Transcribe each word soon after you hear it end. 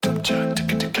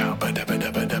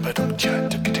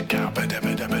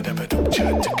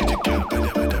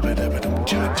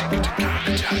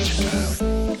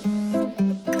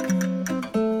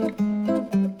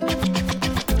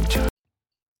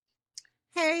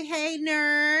Hey,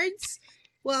 nerds.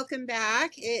 Welcome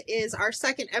back. It is our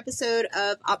second episode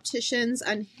of Opticians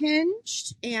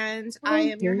Unhinged, and I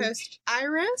am your host,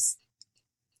 Iris.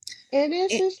 And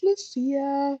this is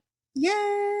Lucia.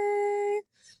 Yay!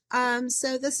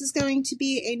 So this is going to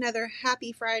be another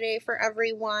happy Friday for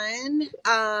everyone.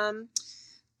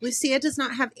 Lucia does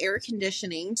not have air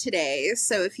conditioning today,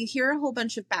 so if you hear a whole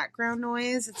bunch of background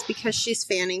noise, it's because she's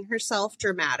fanning herself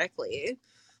dramatically.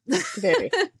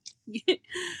 Very.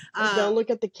 Don't look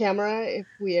at the camera if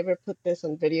we ever put this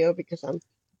on video because I'm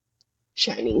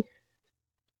shining.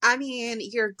 I mean,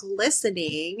 you're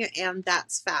glistening, and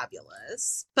that's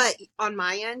fabulous. But on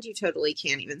my end, you totally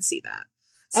can't even see that.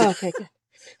 So, okay, good.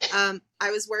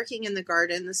 I was working in the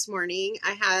garden this morning.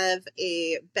 I have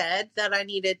a bed that I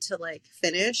needed to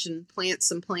finish and plant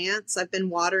some plants. I've been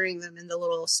watering them in the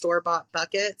little store-bought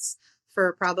buckets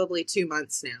for probably 2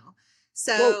 months now.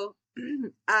 So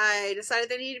I decided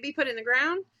they needed to be put in the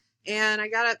ground, and I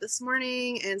got up this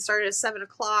morning and started at 7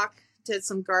 o'clock, did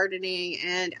some gardening,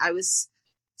 and I was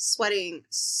sweating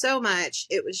so much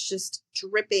it was just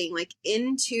dripping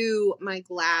into my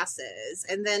glasses.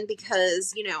 And then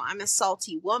because I'm a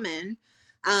salty woman,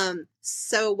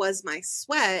 so was my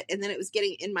sweat, and then it was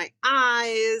getting in my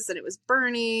eyes and it was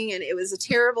burning, and it was a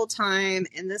terrible time.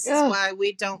 And this is why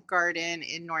we don't garden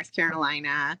in North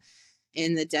Carolina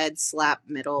in the dead slap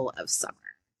middle of summer.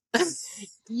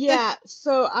 Yeah,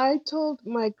 so I told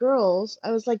my girls,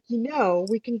 I was like,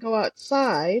 we can go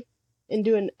outside and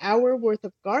do an hour worth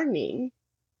of gardening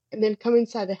and then come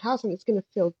inside the house and it's going to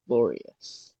feel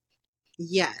glorious.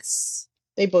 Yes.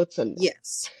 They both said no.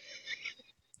 Yes.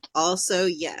 Also,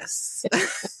 yes.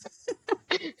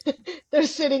 They're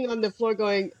sitting on the floor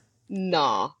going,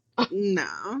 nah.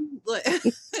 No.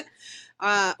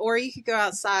 Or you could go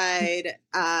outside,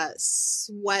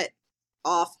 sweat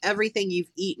off everything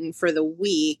you've eaten for the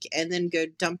week, and then go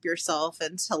dump yourself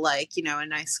into a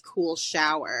nice cool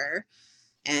shower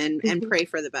and pray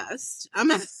for the best.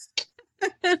 I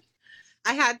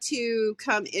had to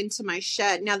come into my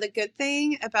shed. Now, the good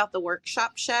thing about the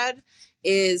workshop shed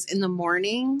is in the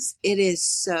mornings, it is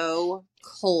so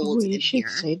cold in here. You should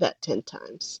say that 10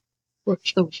 times.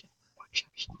 Workshop shed.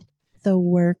 Workshop shed. The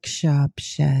workshop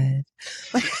shed.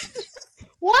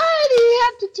 Why do you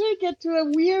have to take it to a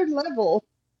weird level?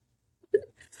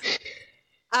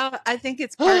 I think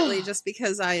it's partly just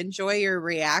because I enjoy your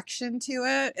reaction to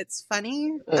it. It's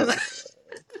funny. For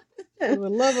the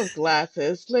love of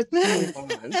glasses, let's move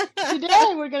on.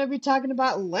 Today we're going to be talking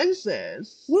about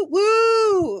lenses. Woo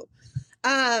woo!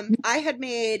 I had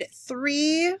made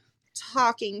 3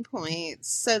 talking points.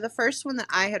 So the first one that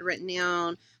I had written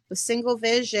down was single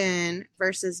vision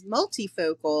versus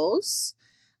multifocals.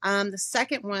 The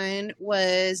second one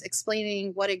was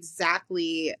explaining what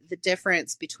exactly the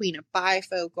difference between a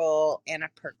bifocal and a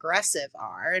progressive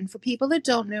are. And for people that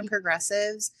don't know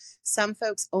progressives, some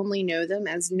folks only know them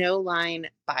as no-line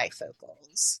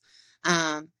bifocals,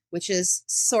 which is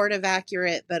sort of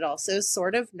accurate, but also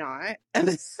sort of not.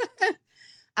 And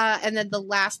then the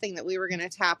last thing that we were going to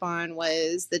tap on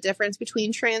was the difference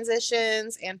between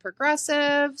transitions and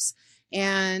progressives,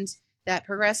 and that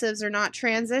progressives are not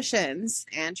transitions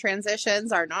and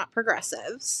transitions are not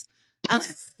progressives.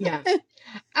 Yeah.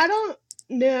 I don't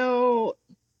know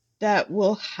that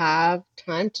we'll have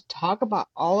time to talk about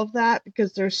all of that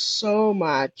because there's so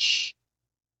much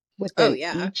within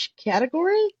each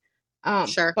category.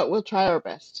 Sure. But we'll try our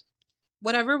best.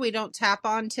 Whatever we don't tap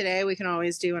on today, we can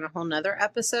always do in a whole nother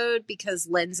episode because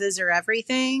lenses are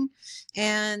everything.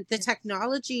 And the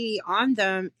technology on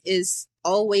them is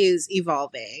always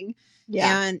evolving.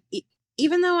 Yeah. And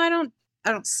even though I don't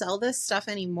sell this stuff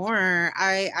anymore,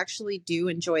 I actually do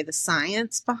enjoy the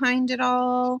science behind it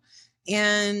all.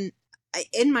 And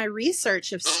in my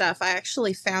research of stuff, I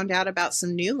actually found out about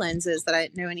some new lenses that I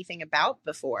didn't know anything about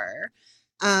before.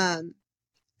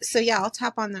 So yeah, I'll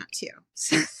tap on that too.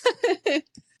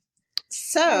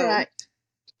 So right.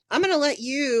 I'm going to let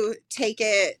you take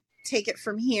it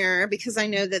from here because I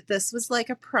know that this was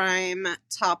a prime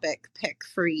topic pick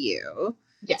for you.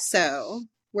 Yeah. So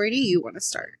where do you want to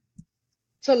start?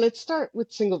 So let's start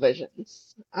with single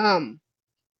visions.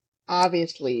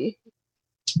 Obviously,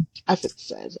 as it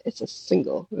says, it's a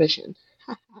single vision.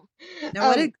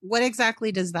 Now, what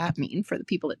exactly does that mean for the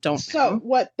people that don't know? So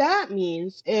what that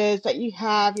means is that you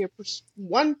have your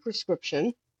one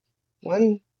prescription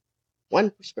in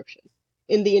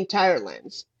the entire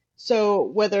lens. So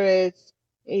whether it's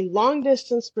a long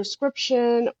distance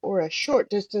prescription or a short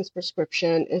distance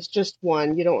prescription, it's just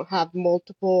one. You don't have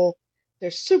multiple. They're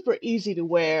super easy to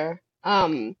wear.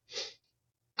 I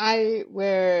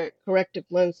wear corrective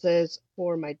lenses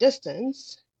for my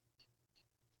distance.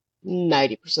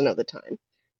 90% of the time. Hmm.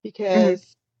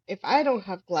 Because if I don't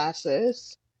have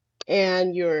glasses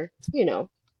and you're,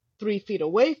 3 feet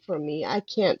away from me, I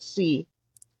can't see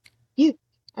you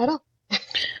at all.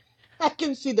 I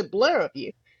can see the blur of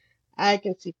you. I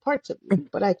can see parts of you,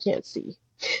 but I can't see.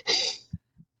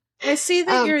 I see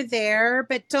that Um, you're there,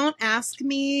 but don't ask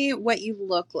me what you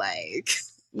look like.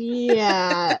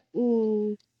 yeah,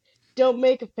 don't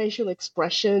make a facial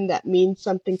expression that means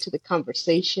something to the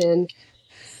conversation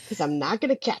because I'm not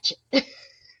gonna catch it.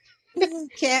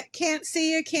 Can't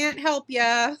see you, can't help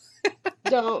ya.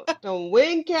 Don't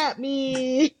wink at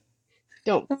me.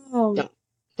 Don't Oh. don't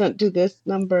don't do this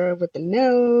number with the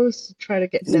nose. Try to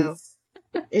get no.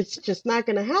 It's just not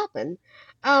gonna happen.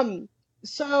 Um,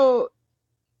 so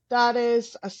that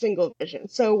is a single vision.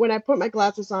 So when I put my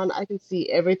glasses on, I can see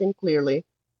everything clearly.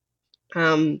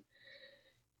 Um,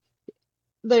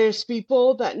 there's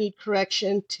people that need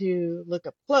correction to look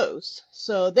up close.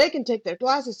 So they can take their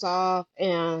glasses off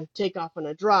and take off on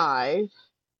a drive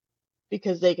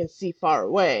because they can see far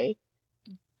away,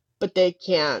 but they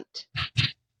can't,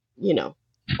 you know,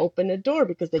 open a door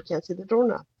because they can't see the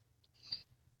doorknob.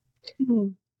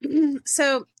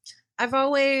 So I've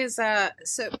always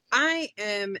so I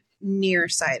am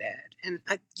nearsighted, and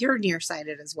you're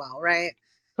nearsighted as well, right?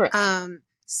 Correct.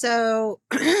 So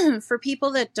for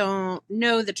people that don't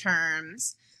know the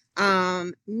terms,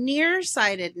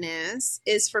 nearsightedness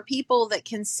is for people that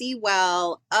can see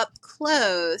well up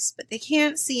close, but they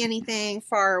can't see anything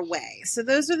far away. So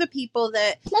those are the people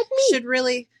that Like me. should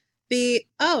really be.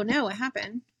 Oh no, what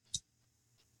happened?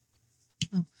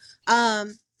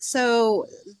 So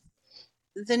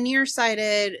the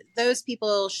nearsighted, those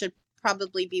people should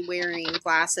probably be wearing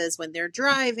glasses when they're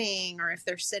driving or if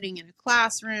they're sitting in a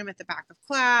classroom at the back of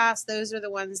class. Those are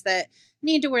the ones that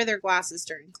need to wear their glasses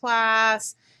during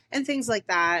class and things like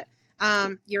that.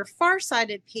 Your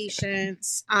farsighted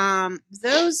patients,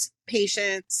 those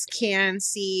patients can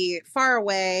see far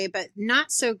away, but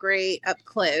not so great up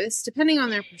close, depending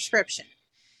on their prescription.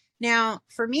 Now,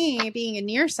 for me, being a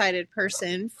nearsighted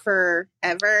person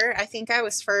forever, I think I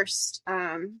was first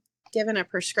given a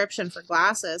prescription for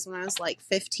glasses when I was like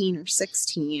 15 or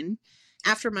 16.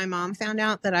 After my mom found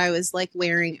out that I was like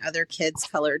wearing other kids'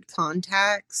 colored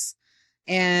contacts,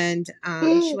 and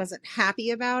she wasn't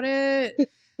happy about it.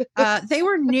 They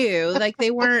were new, like they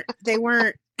weren't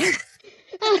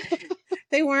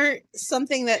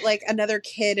something that like another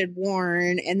kid had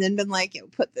worn and then been like, "Yo,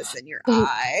 put this in your Thank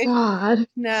eye." God.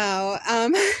 No,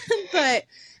 but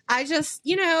I just,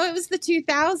 it was the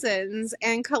 2000s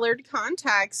and colored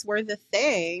contacts were the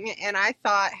thing. And I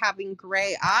thought having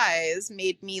gray eyes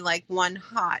made me like one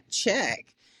hot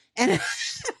chick. And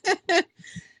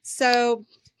so,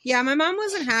 yeah, my mom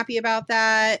wasn't happy about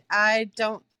that. I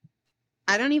don't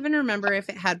even remember if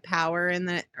it had power in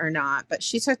it or not, but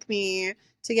she took me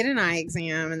to get an eye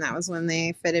exam. And that was when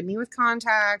they fitted me with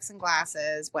contacts and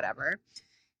glasses, whatever.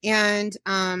 And,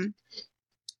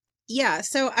 yeah,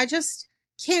 so I just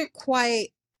can't quite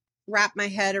wrap my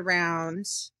head around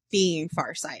being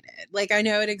farsighted. Like I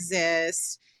know it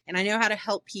exists and I know how to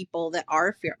help people that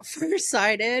are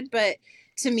farsighted, but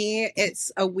to me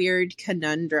it's a weird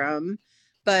conundrum.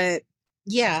 But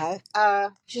yeah,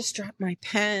 just dropped my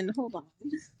pen. Hold on.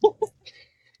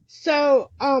 So,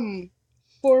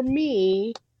 for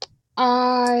me,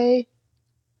 I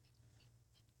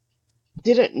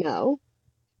didn't know,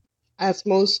 as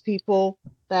most people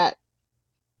that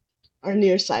are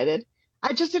nearsighted,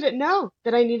 I just didn't know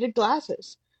that I needed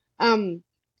glasses. Um,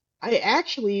 I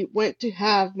actually went to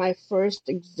have my first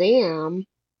exam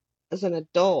as an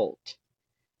adult,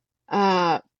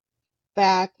 uh,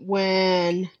 back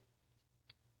when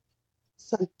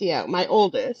Santiago, my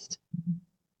oldest,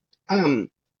 um,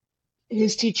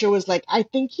 his teacher was like, I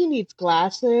think he needs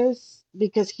glasses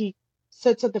because he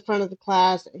sits at the front of the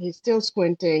class and he's still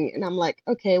squinting. And I'm like,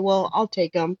 okay, well, I'll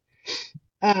take him.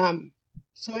 Um,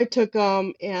 so I took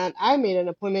him and I made an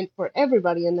appointment for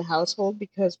everybody in the household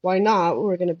because why not?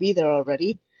 We're going to be there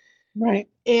already. Right.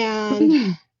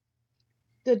 And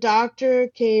the doctor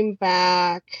came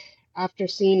back after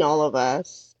seeing all of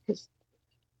us because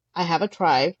I have a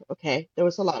tribe. Okay, there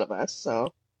was a lot of us.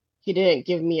 So he didn't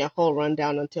give me a whole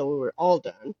rundown until we were all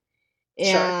done.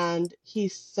 Sure. And he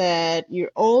said,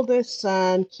 your oldest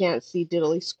son can't see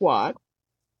diddly squat.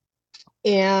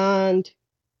 And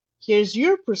here's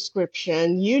your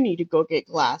prescription. You need to go get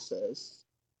glasses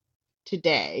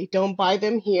today. Don't buy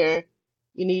them here.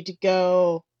 You need to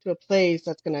go to a place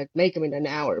that's going to make them in an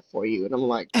hour for you. And I'm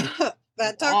like,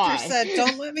 That doctor why? said,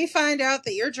 don't let me find out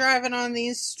that you're driving on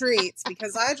these streets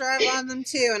because I drive on them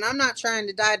too, and I'm not trying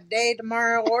to die today,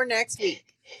 tomorrow, or next week.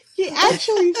 He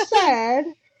actually said,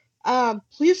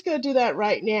 Please go do that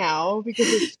right now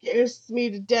because it scares me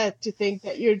to death to think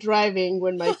that you're driving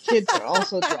when my kids are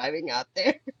also driving out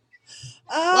there.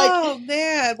 Like, Oh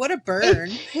man, what a it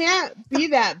burn. can't be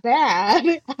that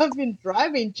bad. I've been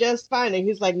driving just fine. And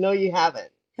he's like, no, you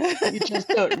haven't. You just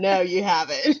don't know you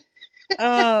haven't.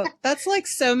 Oh, that's like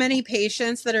so many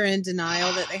patients that are in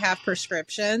denial that they have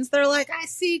prescriptions. They're like, I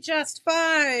see just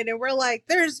fine. And we're like,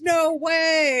 there's no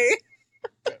way.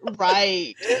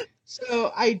 Right.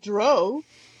 So I drove,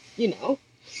 you know,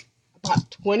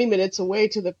 about 20 minutes away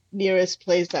to the nearest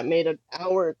place that made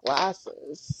our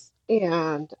glasses.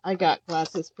 And I got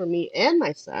glasses for me and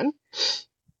my son.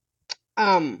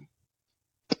 Um,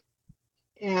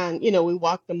 and, we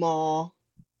walked the mall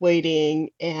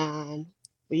waiting and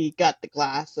we got the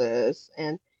glasses.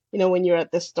 And, when you're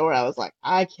at the store, I was like,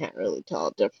 I can't really tell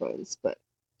a difference, but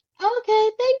okay,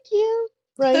 thank you.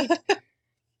 Right.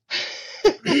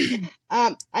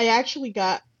 I actually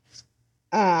got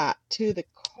to the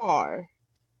car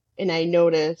and I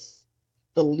noticed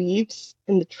the leaves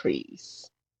in the trees.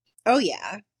 Oh,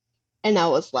 yeah. And I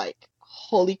was like,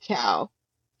 holy cow,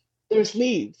 there's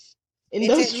leaves in It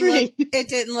those didn't look trees. it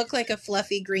didn't look like a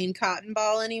fluffy green cotton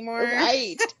ball anymore.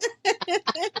 Right.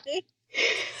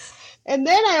 And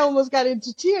then I almost got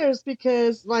into tears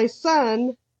because my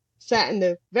son sat in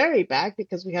the very back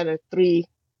because we had a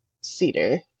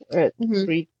three-seater or Hmm.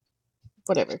 three,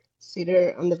 whatever,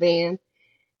 seater on the van.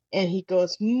 And he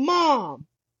goes, Mom,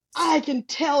 I can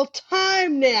tell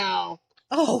time now.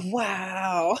 Oh,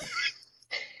 wow.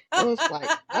 I was like,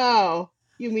 oh,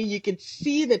 you mean you can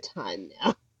see the time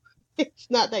now? It's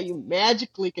not that you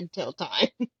magically can tell time.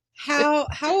 How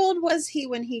old was he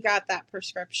when he got that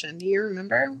prescription? Do you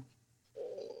remember?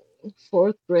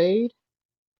 Fourth grade?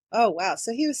 Oh, wow.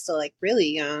 So he was still like really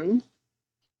young.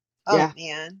 Oh, Yeah,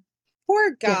 man. Poor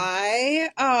yeah. guy.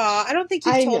 Oh, I don't think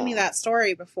you've I told me know. that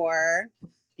story before.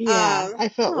 Yeah, I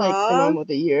felt like the Aw. mom of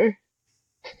the year.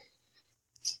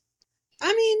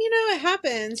 I mean, it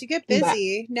happens. You get But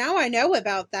busy. Now I know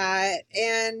about that.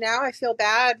 And now I feel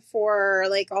bad for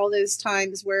like all those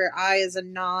times where I, as a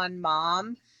non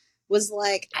mom, was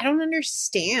like, I don't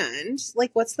understand. Like,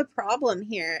 what's the problem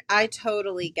here? I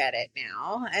totally get it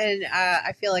now. And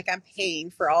I feel like I'm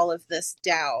paying for all of this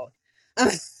doubt.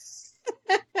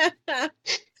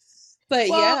 But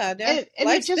well, yeah, no, and it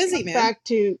life's just busy, comes man. back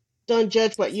to don't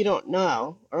judge what you don't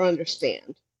know or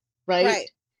understand, right? Right.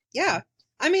 Yeah.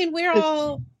 I mean,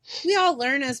 'Cause we all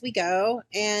learn as we go,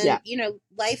 yeah, and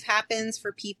life happens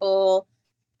for people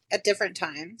at different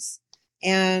times.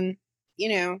 And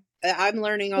I'm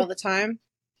learning yeah, all the time.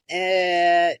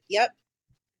 Yep.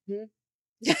 Mhm.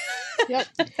 yep.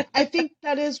 I think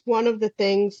that is one of the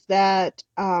things that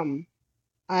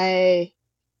I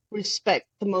respect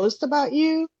the most about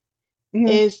you Mhm.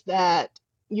 is that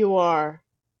you are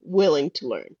willing to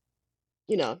learn.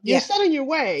 You're Yeah. set in your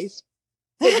ways,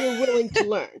 but you're willing to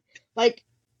learn. Like,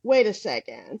 wait a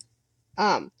second.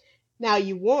 Um, Now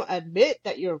you won't admit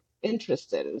that you're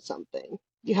interested in something.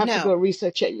 You have to go No.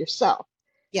 research it yourself,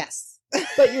 Yes.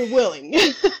 but you're willing.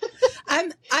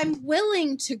 I'm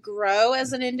willing to grow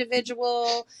as an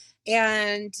individual,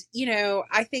 and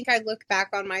I think I look back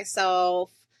on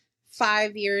myself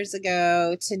 5 years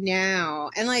ago to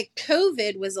now, and like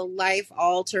COVID was a life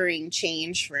altering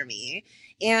change for me.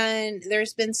 And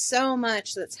there's been so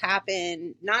much that's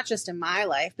happened, not just in my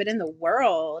life, but in the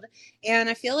world. And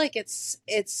I feel like it's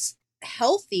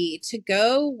healthy to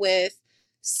go with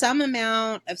some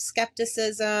amount of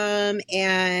skepticism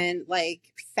and like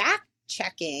fact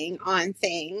checking on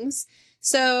things.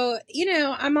 So,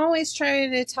 I'm always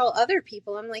trying to tell other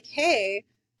people, I'm like, hey,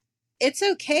 it's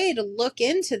okay to look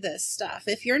into this stuff.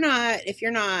 If you're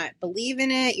not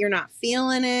believing it, you're not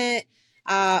feeling it,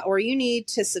 or you need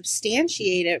to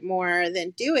substantiate it more,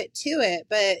 then do it to it.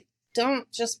 But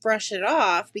don't just brush it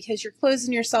off because you're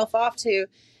closing yourself off to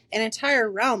an entire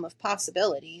realm of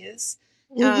possibilities.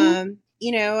 Hmm.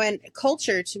 And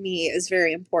culture to me is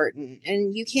very important.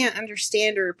 And you can't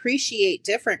understand or appreciate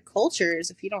different cultures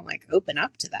if you don't like open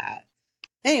up to that.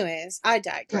 Anyways, I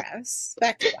Yeah, digress.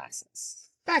 Back to glasses.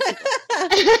 back to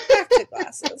Back to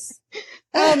glasses.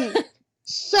 glasses.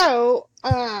 So,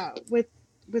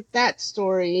 with that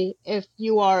story, if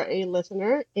you are a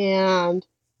listener and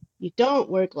you don't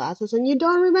wear glasses and you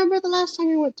don't remember the last time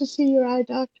you went to see your eye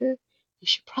doctor, you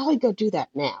should probably go do that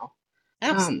now.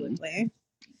 Um, Absolutely.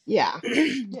 yeah.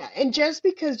 Yeah, and just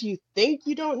because you think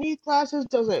you don't need glasses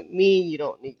doesn't mean you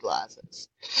don't need glasses.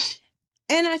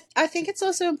 And I think it's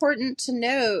also important to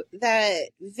note that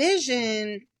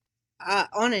vision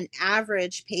on an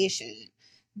average patient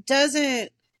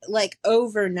doesn't like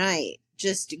overnight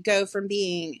just go from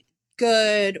being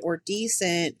good or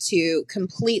decent to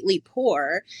completely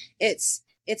poor. It's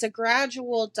a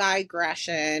gradual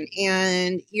digression,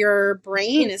 and your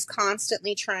brain is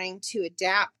constantly trying to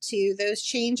adapt to those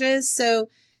changes. So,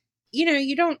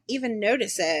 you don't even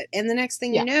notice it. And the next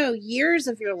thing you Yeah. know, years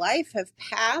of your life have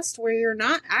passed where you're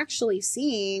not actually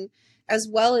seeing as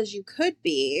well as you could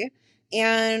be.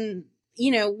 And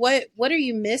what are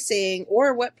you missing,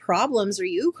 or what problems are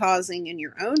you causing in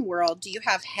your own world? Do you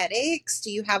have headaches? Do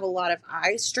you have a lot of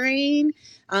eye strain?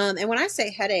 And when I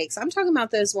say headaches, I'm talking about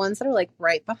those ones that are like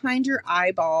right behind your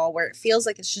eyeball, where it feels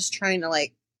like it's just trying to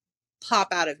like pop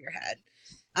out of your head.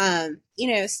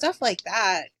 Stuff like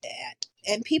that.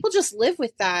 And people just live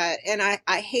with that. And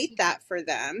I hate that for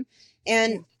them.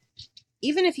 And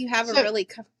even if you have a So really,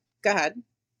 go ahead.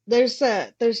 there's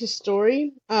a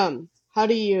story. How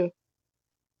do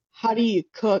you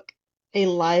cook a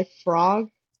live frog?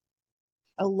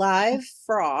 A live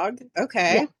frog. Yeah.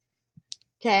 Okay.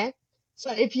 Okay.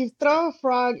 So if you throw a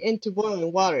frog into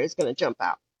boiling water, it's gonna jump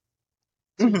out.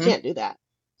 So you Mm-hmm. can't do that.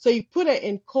 So you put it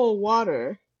in cold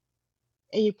water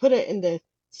and you put it in the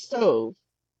stove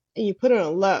and you put it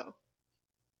on low.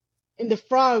 And the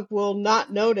frog will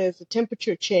not notice the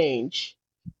temperature change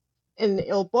and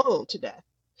it'll boil to death.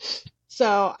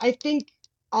 So I think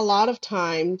a lot of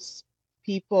times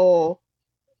people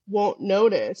won't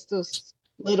notice those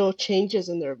little changes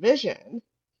in their vision.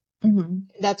 Mm-hmm.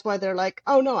 That's why they're like,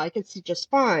 oh no, I can see just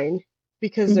fine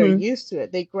because they're Mm-hmm. used to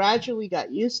it. They gradually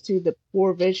got used to the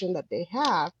poor vision that they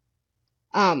have.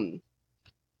 Um,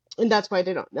 and that's why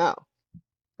they don't know.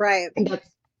 Right. And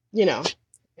you know,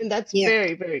 and that's Yeah.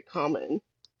 very, very common.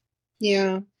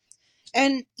 Yeah.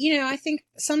 And, I think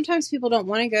sometimes people don't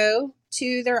want to go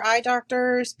to their eye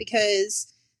doctors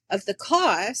because of the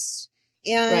cost.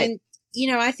 Right. And,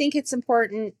 I think it's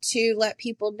important to let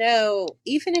people know,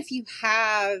 even if you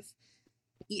have,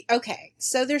 okay,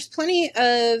 so there's plenty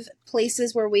of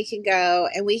places where we can go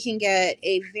and we can get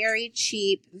a very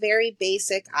cheap, very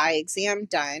basic eye exam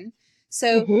done.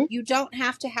 So Mm-hmm. you don't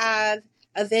have to have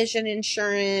a vision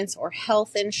insurance or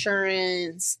health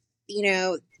insurance.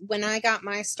 When I got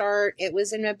my start, it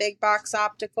was in a big box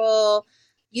optical.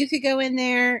 You could go in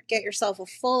there, get yourself a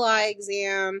full eye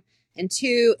exam and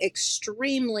two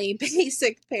extremely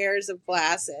basic pairs of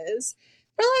glasses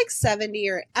for like 70,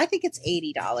 or I think it's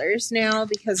 $80 now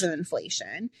because of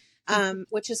inflation.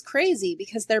 Which is crazy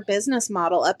because their business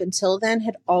model up until then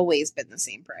had always been the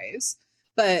same price.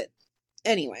 But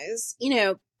anyways,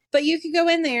 but you could go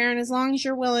in there, and as long as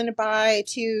you're willing to buy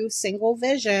two single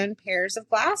vision pairs of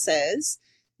glasses,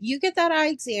 you get that eye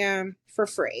exam for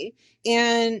free.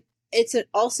 And it's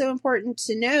also important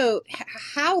to note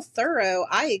how thorough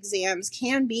eye exams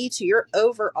can be to your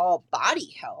overall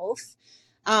body health.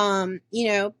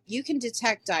 You can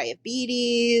detect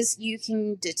diabetes, you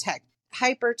can detect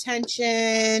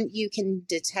hypertension, you can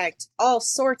detect all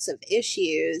sorts of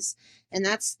issues. And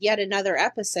that's yet another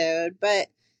episode. But,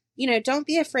 don't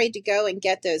be afraid to go and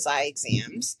get those eye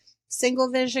exams.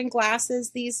 Single vision glasses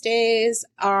these days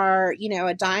are,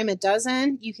 a dime a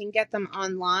dozen. You can get them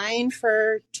online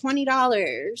for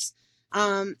 $20.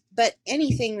 But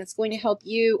anything that's going to help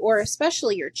you, or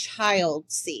especially your child,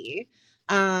 see.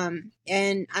 And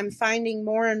I'm finding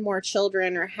more and more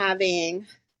children are having,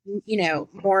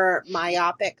 more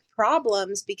myopic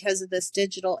problems because of this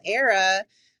digital era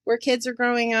where kids are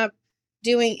growing up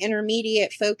doing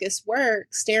intermediate focus work,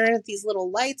 staring at these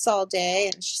little lights all day,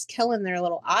 and it's just killing their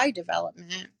little eye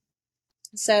development.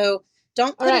 So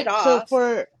don't All put it right. So off.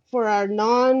 for our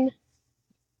non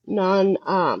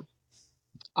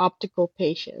optical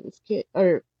patients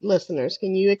or listeners,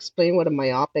 can you explain what a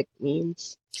myopic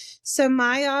means? So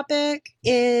myopic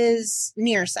is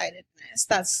nearsightedness.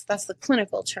 That's the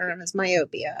clinical term, is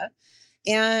myopia.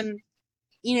 And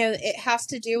it has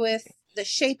to do with the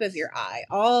shape of your eye.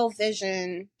 All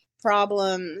vision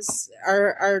problems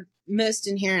are most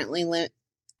inherently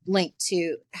linked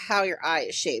to how your eye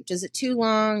is shaped. Is it too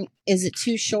long? Is it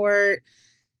too short?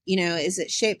 Is it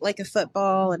shaped like a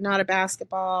football and not a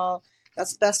basketball?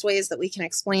 That's the best ways that we can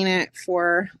explain it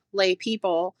for lay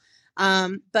people.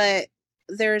 But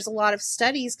there's a lot of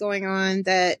studies going on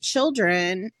that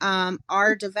children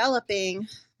are developing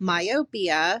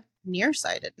myopia,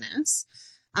 nearsightedness,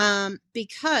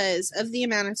 because of the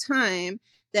amount of time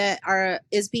that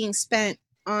is being spent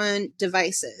on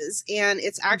devices, and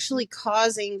it's actually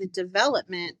causing the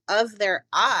development of their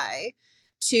eye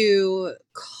to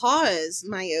cause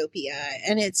myopia.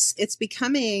 And it's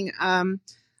becoming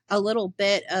a little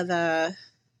bit of a,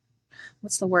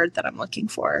 what's the word that I'm looking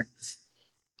for,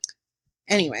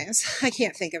 anyways, I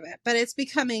can't think of it, but it's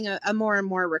becoming a more and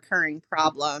more recurring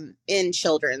problem in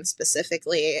children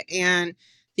specifically. And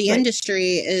the Right.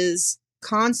 industry is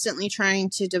constantly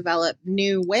trying to develop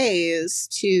new ways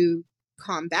to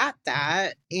combat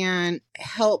that and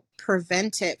help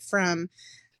prevent it from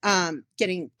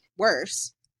getting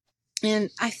worse.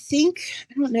 And I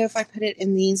don't know if I put it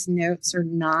in these notes or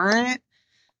not,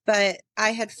 but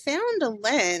I had found a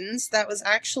lens that was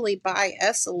actually by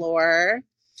Essilor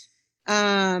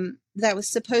that was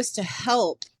supposed to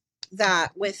help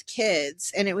that with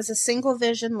kids, and it was a single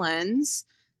vision lens.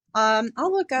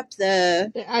 I'll look up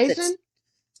The Eisen?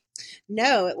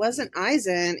 No, it wasn't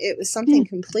Eisen. It was something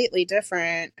completely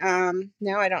different.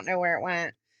 Now I don't know where it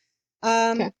went.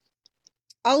 Okay.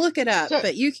 I'll look it up,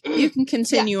 but you can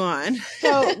continue on.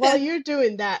 So while you're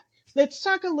doing that, let's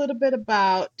talk a little bit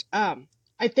about,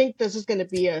 I think this is going to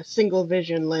be a single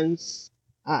vision lens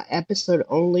episode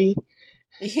only.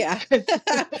 Yeah.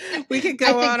 We could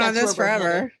go on this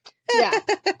forever. Yeah.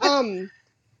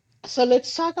 So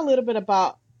let's talk a little bit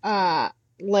about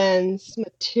lens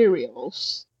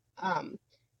materials.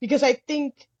 Because I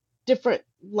think different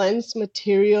lens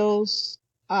materials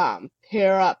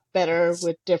pair up better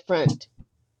with different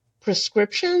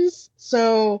prescriptions.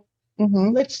 So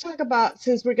let's talk about,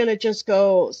 since we're going to just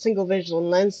go single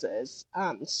vision lenses,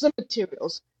 some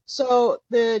materials. So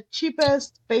the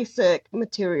cheapest basic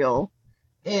material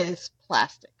is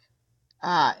plastic,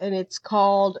 and it's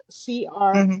called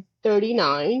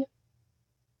CR39.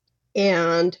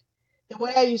 And the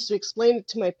way I used to explain it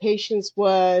to my patients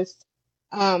was,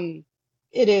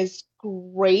 it is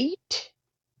great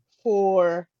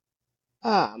for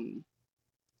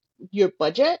your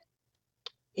budget.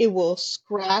 It will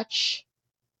scratch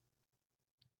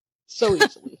so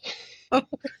easily.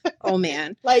 Oh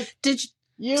man. Like,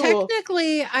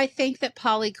 technically, I think that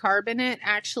polycarbonate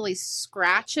actually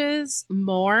scratches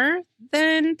more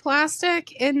than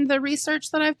plastic in the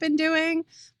research that I've been doing,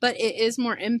 but it is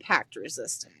more impact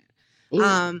resistant.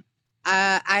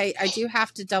 I do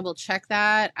have to double check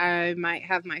that. I might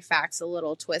have my facts a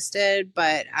little twisted,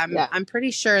 but I'm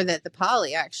pretty sure that the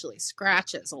poly actually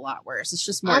scratches a lot worse. It's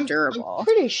just more durable. I'm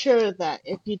pretty sure that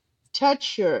if you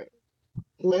touch your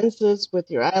lenses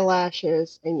with your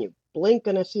eyelashes and you blink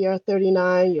on a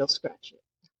CR39, you'll scratch it.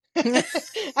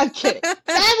 I'm kidding. That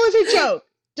was a joke.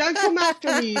 Don't come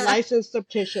after me, licensed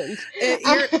opticians.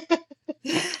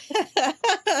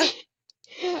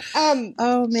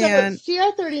 Oh man. So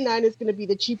CR39 is going to be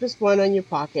the cheapest one on your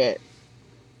pocket.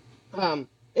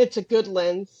 It's a good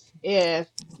lens if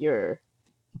you're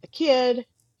a kid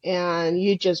and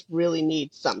you just really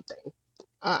need something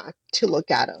to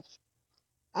look out of.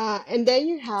 And then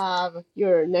you have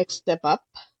your next step up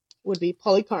would be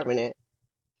polycarbonate.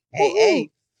 Hey.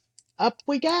 Up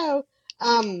we go.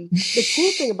 The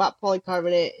cool thing about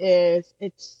polycarbonate is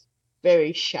it's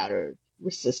very shatter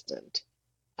resistant.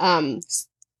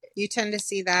 You tend to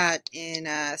see that in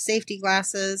safety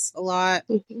glasses a lot.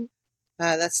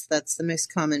 That's the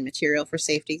most common material for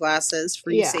safety glasses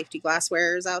for you safety glass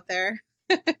wearers out there.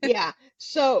 Yeah.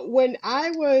 So when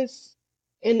I was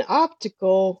in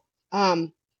optical,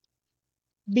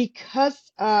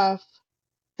 because of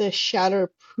the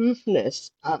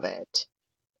shatterproofness of it,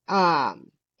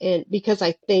 and because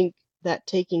I think that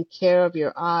taking care of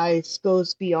your eyes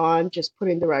goes beyond just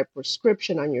putting the right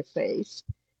prescription on your face.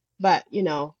 But,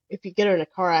 if you get in a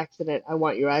car accident, I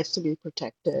want your eyes to be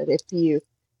protected. If you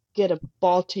get a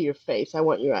ball to your face, I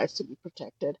want your eyes to be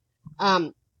protected.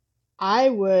 I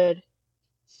would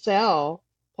sell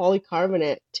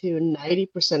polycarbonate to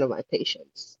 90% of my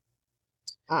patients.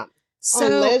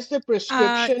 Unless the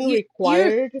prescription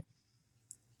required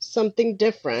something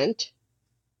different,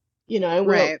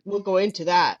 and we'll go into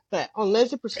that. But unless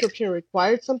the prescription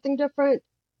required something different,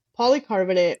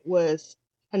 polycarbonate was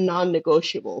a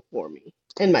non-negotiable for me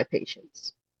and my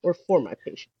patients, or for my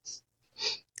patients.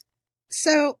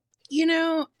 So,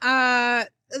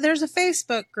 there's a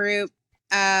Facebook group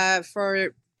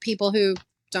for people who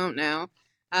don't know,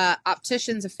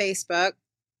 Opticians of Facebook,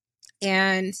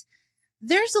 and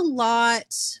there's a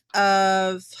lot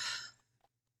of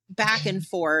back and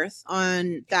forth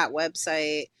on that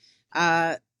website,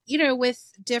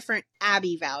 with different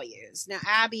ABBE values. Now,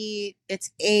 ABBE,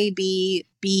 it's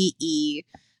ABBE,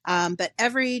 but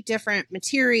every different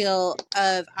material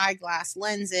of eyeglass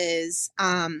lenses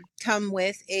come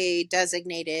with a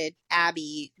designated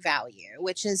ABBE value,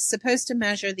 which is supposed to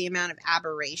measure the amount of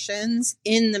aberrations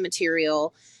in the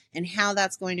material and how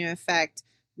that's going to affect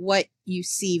what you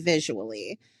see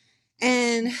visually.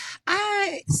 And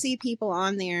I see people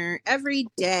on there every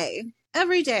day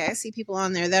every day I see people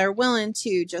on there that are willing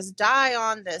to just die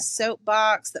on this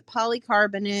soapbox that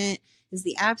polycarbonate is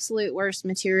the absolute worst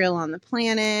material on the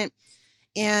planet.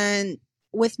 And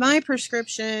with my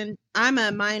prescription, I'm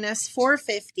a minus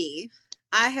 450.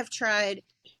 I have tried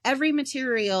every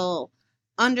material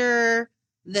under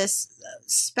this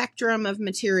spectrum of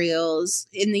materials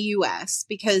in the US,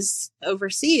 because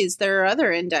overseas there are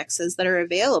other indexes that are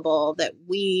available that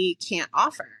we can't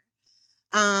offer.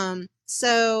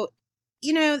 So,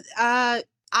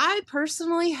 I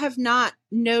personally have not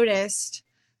noticed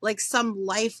like some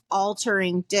life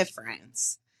altering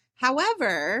difference.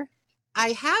 However,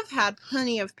 I have had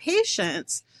plenty of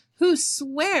patients who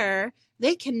swear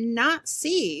they cannot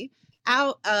see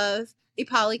out of a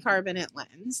polycarbonate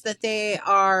lens, that they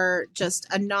are just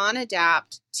a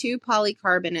non-adapt to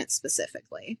polycarbonate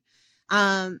specifically.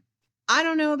 I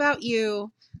don't know about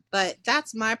you, but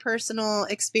that's my personal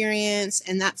experience,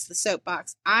 and that's the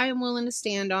soapbox I am willing to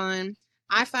stand on.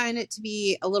 I find it to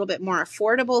be a little bit more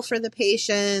affordable for the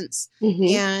patients,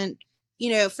 and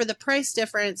for the price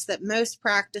difference that most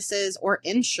practices or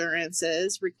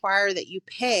insurances require that you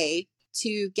pay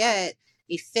to get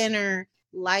a thinner,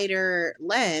 lighter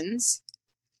lens,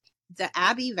 the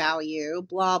Abbey value,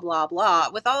 blah, blah, blah,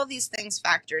 with all these things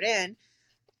factored in,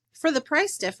 for the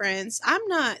price difference, I'm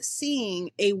not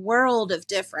seeing a world of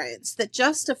difference that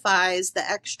justifies the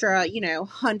extra,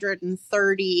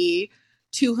 $130,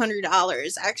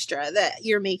 $200 extra that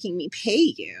you're making me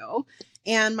pay you.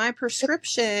 And my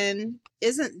prescription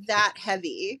isn't that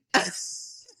heavy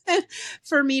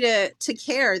for me to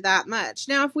care that much.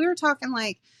 Now, if we were talking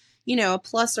like, a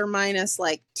plus or minus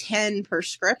like 10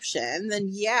 prescription, then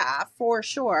yeah, for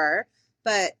sure.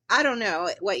 But I don't know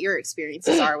what your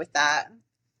experiences are with that.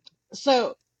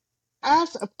 So,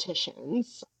 as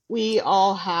opticians, we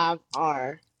all have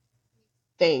our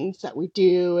things that we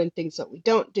do and things that we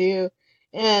don't do.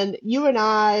 And you and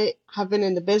I have been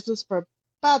in the business for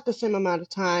about the same amount of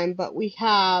time, but we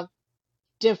have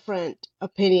different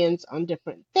opinions on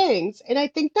different things. And I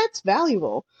think that's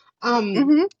valuable.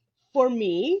 For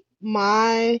me,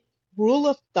 my rule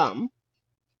of thumb,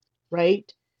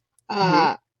 right?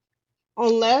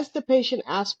 Unless the patient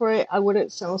asks for it, I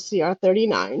wouldn't sell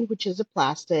CR39, which is a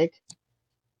plastic,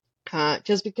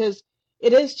 just because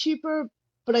it is cheaper,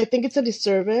 but I think it's a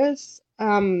disservice,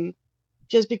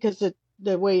 just because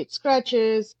the way it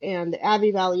scratches and the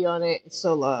Abbey value on it is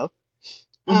so low.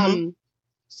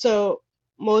 So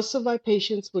most of my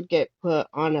patients would get put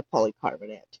on a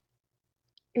polycarbonate.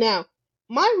 Now,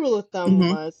 my rule of thumb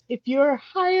was if you're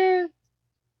higher,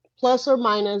 plus or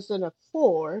minus than a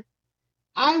 4,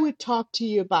 I would talk to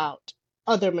you about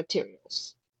other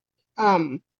materials.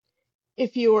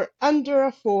 If you were under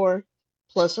a 4,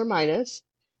 plus or minus,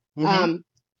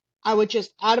 I would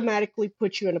just automatically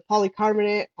put you in a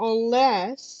polycarbonate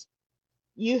unless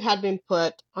you had been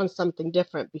put on something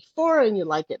different before and you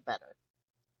like it better,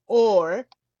 or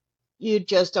you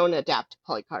just don't adapt to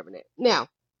polycarbonate. Now,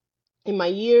 in my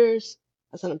years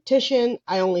as an optician,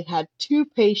 I only had 2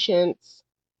 patients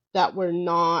that were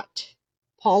not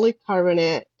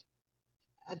polycarbonate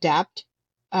adapt.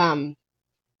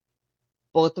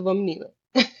 Both of them knew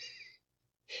it.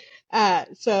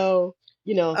 So,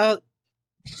 Oh,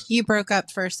 you broke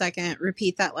up for a second.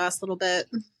 Repeat that last little bit.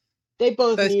 They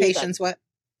both knew patients that,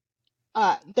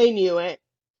 what? They knew it.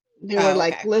 They were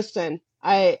like, okay. Listen,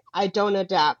 I don't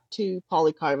adapt to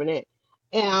polycarbonate,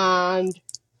 and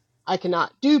I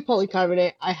cannot do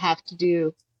polycarbonate. I have to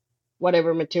do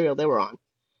whatever material they were on.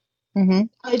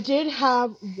 I did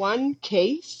have one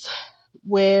case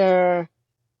where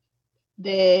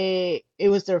it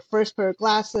was their first pair of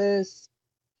glasses.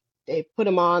 They put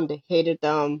them on. They hated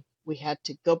them. We had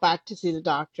to go back to see the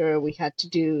doctor. We had to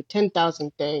do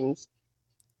 10,000 things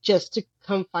just to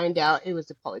come find out it was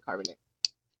a polycarbonate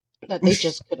that they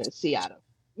just couldn't see out of,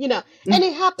 and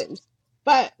it happens.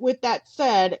 But with that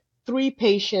said, 3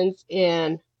 patients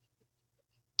in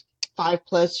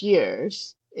 5+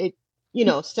 years,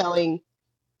 selling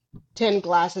 10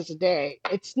 glasses a day,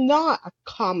 it's not a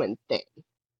common thing.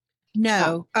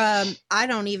 No, I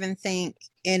don't even think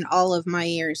in all of my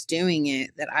years doing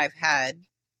it that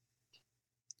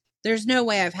there's no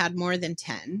way I've had more than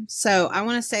 10. So I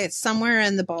want to say it's somewhere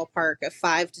in the ballpark of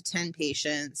 5 to 10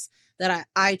 patients that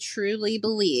I truly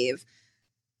believe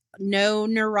no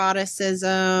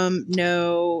neuroticism,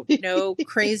 no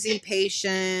crazy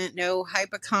patient, no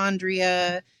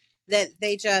hypochondria, that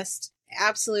they just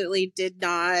absolutely did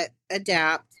not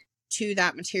adapt to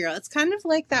that material. It's kind of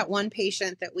like that one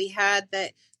patient that we had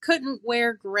that couldn't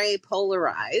wear gray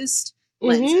polarized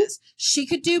lenses. She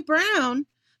could do brown,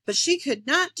 but she could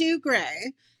not do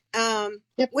gray,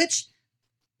 which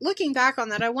looking back on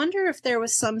that, I wonder if there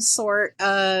was some sort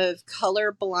of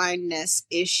color blindness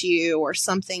issue or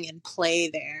something in play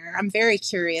there. I'm very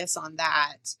curious on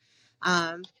that.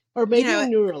 Um, Or you maybe a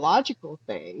know, neurological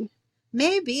thing.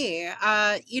 maybe,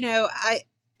 I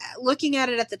looking at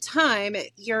it at the time,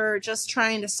 you're just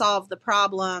trying to solve the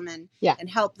problem Yeah. and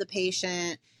help the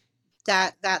patient.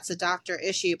 That's a doctor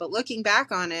issue. But looking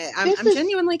back on it, This I'm is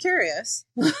genuinely curious.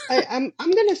 I'm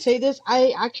gonna say this.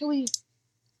 I actually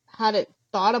hadn't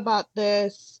thought about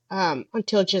this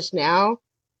until just now.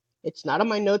 It's not on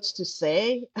my notes to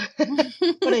say,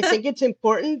 but I think it's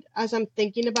important as I'm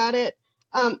thinking about it,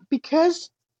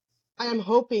 because I am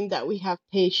hoping that we have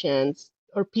patients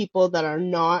or people that are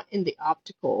not in the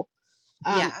optical.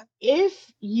 Yeah.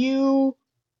 If you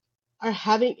are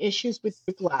having issues with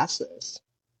your glasses,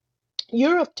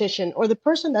 your optician or the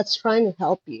person that's trying to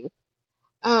help you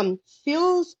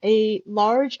feels a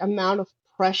large amount of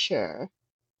pressure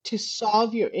to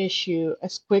solve your issue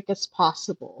as quick as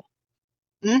possible,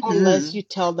 unless Mm-hmm. you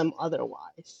tell them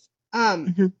otherwise.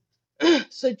 Um, Mm-hmm.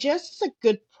 so just as a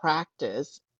good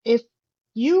practice, if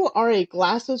you are a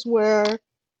glasses wearer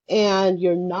and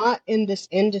you're not in this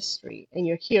industry and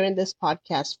you're hearing this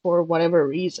podcast for whatever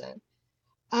reason,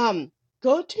 um,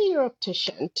 go to your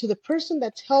optician, to the person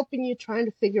that's helping you trying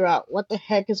to figure out what the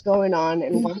heck is going on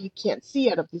and why you can't see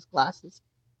out of these glasses,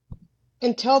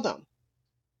 and tell them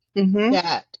Mm-hmm.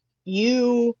 that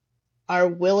you are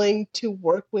willing to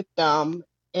work with them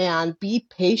and be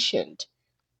patient.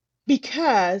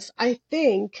 Because I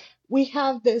think we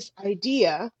have this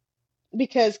idea,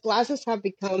 because glasses have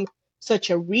become such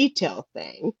a retail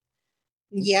thing,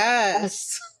 as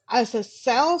Yes. as a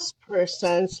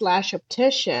salesperson slash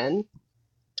optician,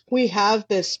 we have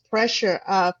this pressure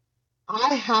of,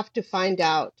 I have to find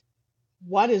out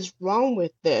what is wrong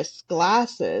with this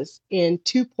glasses in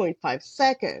 2.5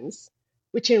 seconds,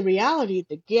 which in reality,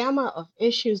 the gamma of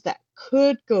issues that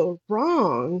could go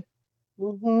wrong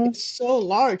Mm-hmm. is so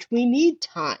large. We need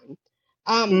time.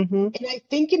 Mm-hmm. And I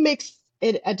think it makes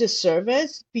it a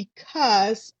disservice,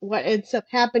 because what ends up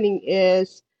happening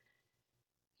is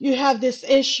you have this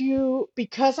issue.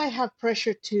 Because I have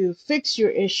pressure to fix your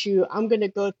issue, I'm going to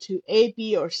go to A,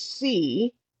 B, or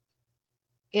C.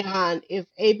 And if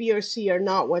A, B, or C are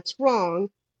not what's wrong,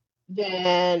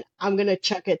 then I'm going to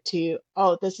chuck it to,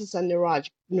 oh, this is a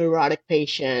neurotic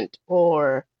patient,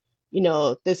 or,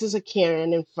 this is a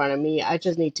Karen in front of me. I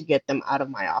just need to get them out of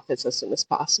my office as soon as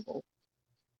possible.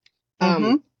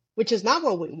 Mm-hmm. Which is not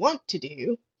what we want to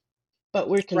do, but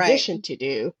we're Right. conditioned to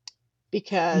do,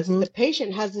 because Mm-hmm. the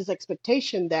patient has this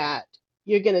expectation that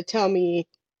you're going to tell me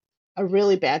a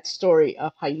really bad story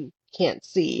of how you can't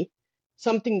see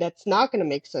something that's not going to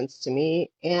make sense to me,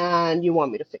 and you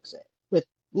want me to fix it with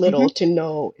Mm-hmm. little to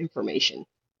no information.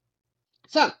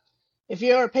 So, if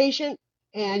you're a patient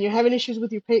and you're having issues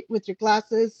with your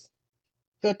glasses,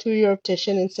 go to your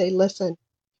optician and say, "Listen,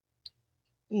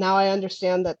 now I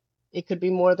understand that it could be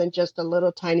more than just a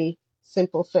little tiny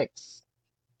simple fix.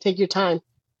 Take your time.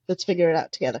 Let's figure it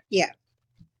out together." Yeah.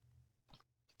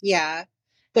 Yeah.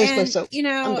 There's my And soap.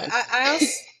 I'm done.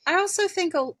 I also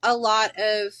think a lot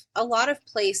of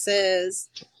places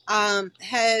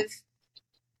have,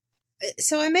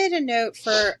 so I made a note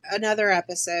for another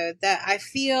episode that I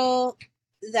feel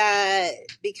that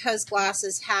because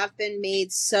glasses have been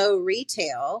made so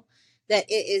retail, that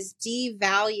it is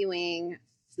devaluing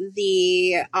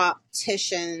the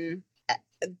optician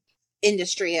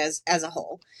industry as a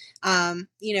whole. A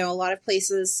lot of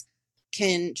places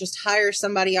can just hire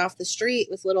somebody off the street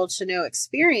with little to no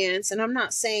experience, and I'm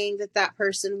not saying that that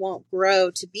person won't grow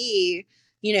to be,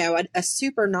 a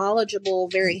super knowledgeable,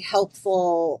 very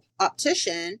helpful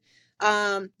optician.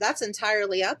 That's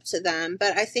entirely up to them.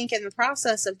 But I think in the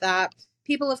process of that,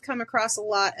 people have come across a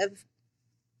lot of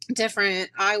different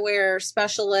eyewear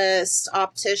specialists,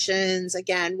 opticians,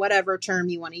 again, whatever term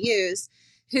you want to use,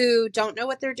 who don't know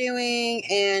what they're doing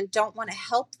and don't want to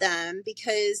help them,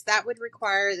 because that would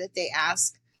require that they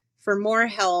ask for more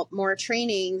help, more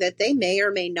training that they may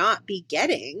or may not be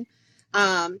getting,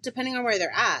 depending on where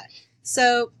they're at.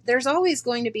 So there's always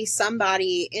going to be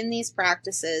somebody in these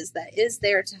practices that is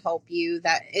there to help you,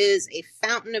 that is a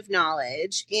fountain of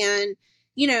knowledge. And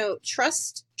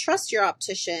trust your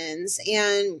opticians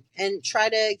and try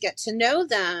to get to know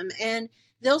them, and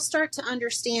they'll start to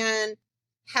understand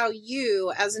how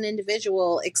you as an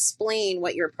individual explain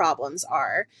what your problems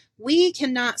are. We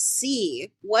cannot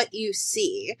see what you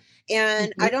see,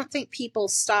 and Hmm. I don't think people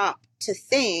stop to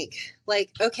think like,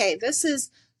 okay, this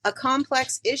is a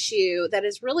complex issue that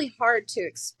is really hard to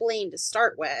explain to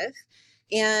start with,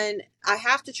 and I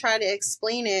have to try to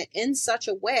explain it in such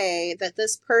a way that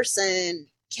this person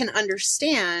can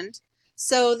understand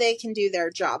so they can do their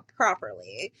job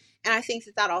properly. And I think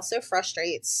that that also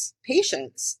frustrates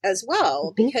patients as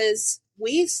well, Hmm. because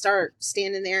we start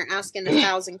standing there asking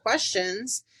 1,000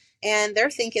 questions and they're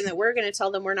thinking that we're going to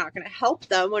tell them we're not going to help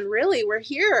them when really we're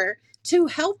here to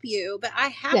help you, but I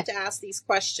have Yeah. to ask these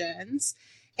questions.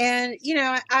 And, you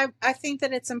know, I think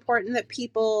that it's important that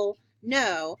people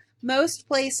know most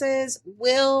places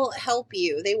will help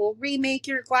you. They will remake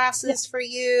your Yeah. glasses for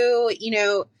you, you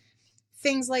know,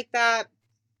 things like that.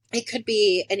 It could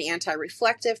be an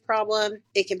anti-reflective problem.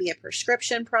 It can be a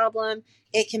prescription problem.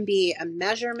 It can be a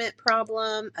measurement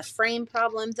problem, a frame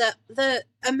problem. The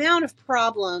amount of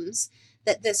problems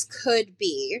that this could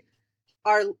be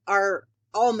are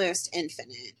almost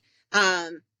infinite.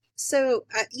 Um,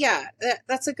 yeah,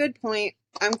 that's a good point.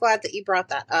 I'm glad that you brought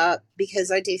that up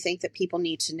because I do think that people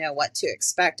need to know what to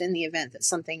expect in the event that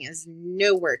something is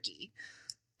no worky.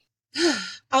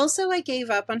 Also, I gave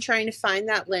up on trying to find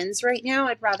that lens right now.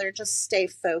 I'd rather just stay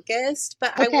focused,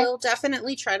 but I Okay. will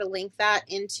definitely try to link that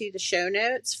into the show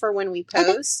notes for when we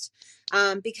Okay. post,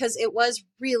 because it was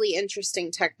really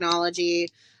interesting technology.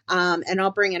 And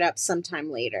I'll bring it up sometime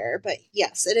later. But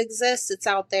yes, it exists. It's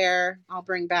out there. I'll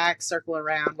bring back, circle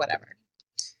around, whatever.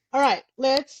 All right.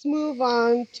 Let's move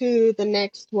on to the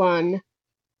next one.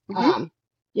 Mm-hmm. Um,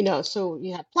 so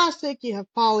you have plastic, you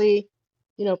have poly,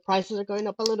 prices are going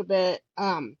up a little bit.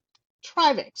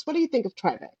 Trivex, what do you think of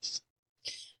Trivex?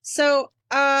 So,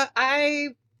 I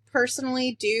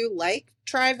personally do like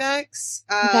Trivex.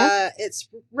 Okay. It's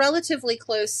relatively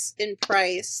close in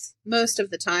price most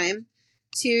of the time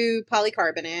to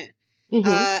polycarbonate. Mm-hmm.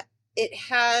 Uh, it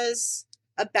has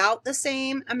about the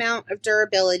same amount of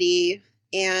durability.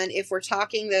 And if we're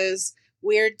talking those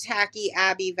weird, tacky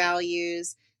Abbey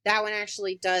values, that one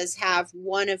actually does have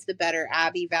one of the better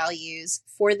Abbey values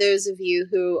for those of you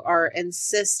who are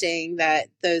insisting that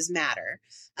those matter.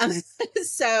 Um,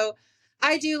 so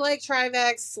I do like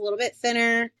Trivex. It's a little bit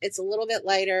thinner. It's a little bit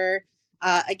lighter.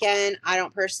 Again, I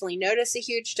don't personally notice a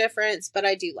huge difference, but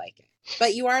I do like it.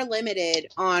 But you are limited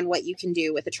on what you can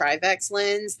do with a Trivex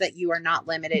lens that you are not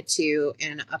limited to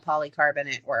in a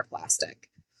polycarbonate or a plastic.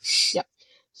 Yep.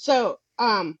 So,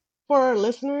 for our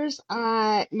listeners,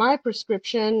 my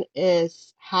prescription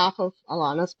is half of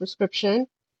Alana's prescription.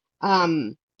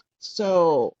 Um,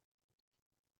 so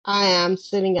I am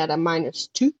sitting at a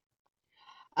 -2.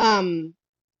 Um,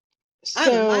 I'm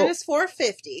a so minus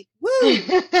 450. Woo!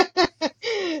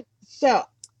 so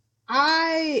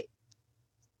I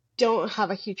don't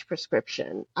have a huge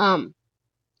prescription.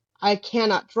 I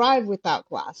cannot drive without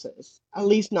glasses, at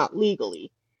least not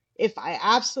legally. If I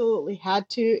absolutely had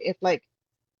to, if like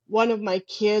one of my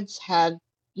kids had,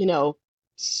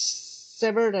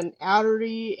 severed an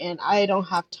artery and I don't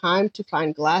have time to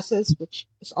find glasses, which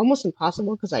is almost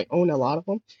impossible because I own a lot of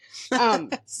them.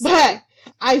 But Same.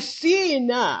 I see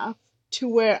enough to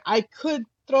where I could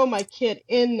throw my kid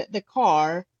in the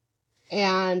car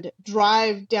and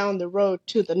drive down the road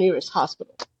to the nearest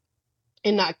hospital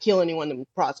and not kill anyone in the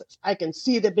process. I can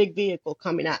see the big vehicle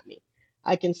coming at me.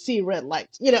 I can see red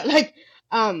lights,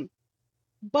 um,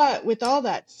 but with all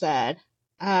that said,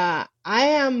 I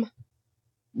am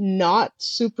not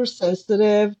super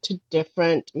sensitive to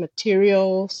different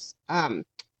materials.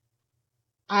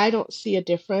 I don't see a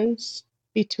difference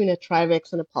between a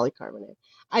Trivex and a polycarbonate.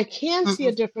 I can see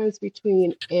a Mm-mm. difference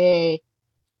between a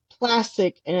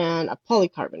plastic and a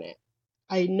polycarbonate.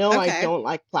 I know I Okay. don't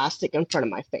like plastic in front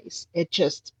of my face. It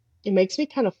makes me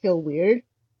kind of feel weird.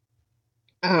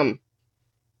 Um,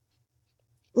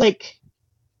 like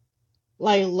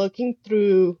like looking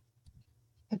through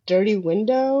a dirty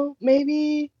window,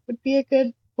 maybe would be a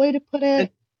good way to put A,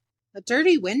 it. a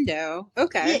dirty window. Yeah,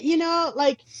 Okay.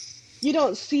 like you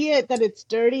don't see it that it's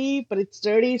dirty, but it's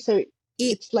dirty, so E-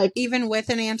 it's like Even with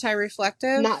an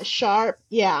anti-reflective? not sharp.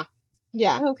 Yeah.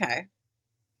 Yeah. Okay.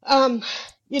 Um,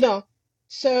 you know,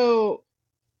 so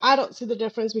I don't see the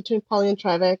difference between poly and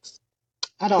Trivex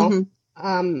at all. Hmm.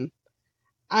 Um,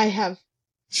 I have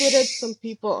fitted some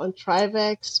people on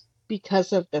Trivex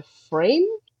because of the frame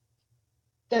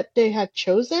that they had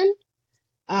chosen.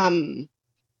 Um,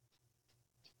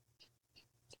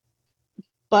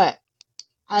 but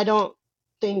I don't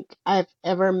think I've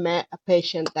ever met a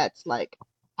patient that's like,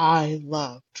 I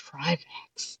love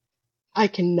Trivex. I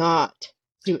cannot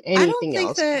do I don't anything think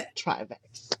else but that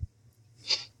Trivex.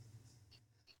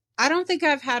 I don't think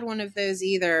I've had one of those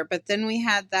either, but then we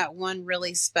had that one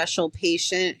really special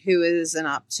patient who is an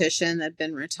optician that had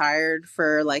been retired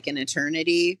for like an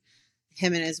eternity,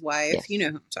 him and his wife, you Yes.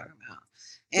 know who I'm talking about.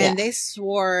 Yeah. And they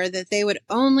swore that they would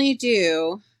only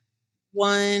do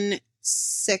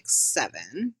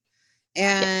 167.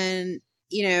 Yes. And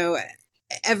you know,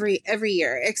 every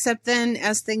year, except then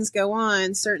as things go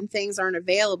on, certain things aren't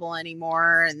available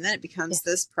anymore, and then it becomes Yes.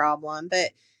 this problem.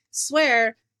 But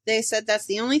swear, they said that's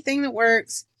the only thing that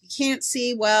works. You can't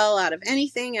see well out of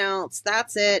anything else.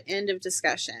 That's it. End of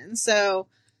discussion. So,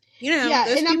 Yeah,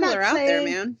 those and I'm people not are out there, saying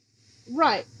man.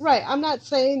 right, right. I'm not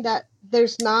saying that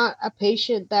there's not a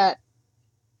patient that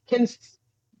can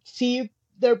see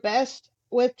their best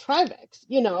with Trivex,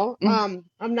 Mm.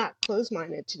 I'm not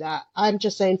closed-minded to that. I'm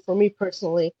just saying for me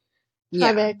personally,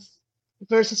 Yeah. Trivex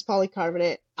versus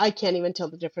polycarbonate, I can't even tell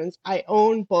the difference. I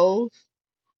own both.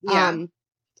 Yeah. Um,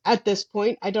 at this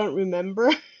point, I don't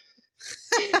remember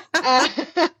uh,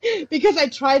 because I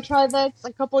tried Trivex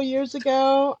a couple years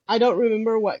ago. I don't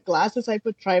remember what glasses I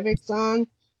put Trivex on.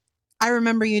 I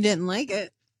remember you didn't like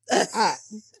it. Uh,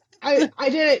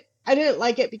 I didn't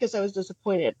like it because I was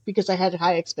disappointed because I had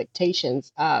high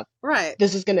expectations of Right.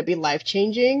 this is going to be life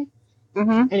changing,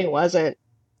 Mm-hmm. and it wasn't.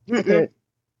 I Mm-mm. couldn't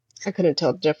I couldn't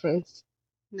tell the difference.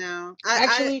 No.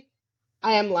 Actually,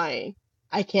 I am lying.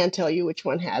 I can't tell you which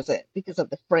one has it because of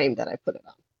the frame that I put it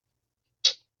on.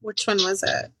 Which one was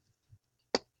it?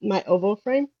 My oval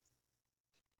frame?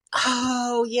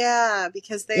 Oh, yeah,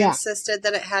 because they Yeah. insisted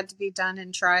that it had to be done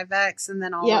in Trivex, and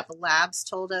then all of Yep. the labs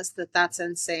told us that that's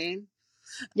insane.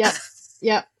 Yep.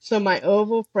 Yep. So my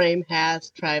oval frame has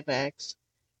Trivex.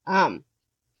 Um,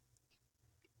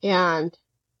 and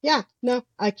yeah, no,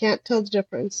 I can't tell the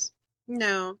difference.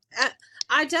 No,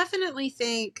 I definitely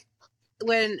think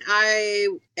when I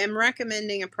am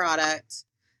recommending a product,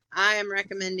 I am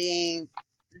recommending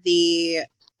the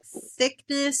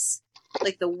thickness,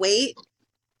 like the weight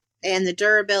and the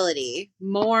durability,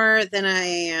 more than I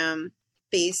am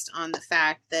based on the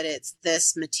fact that it's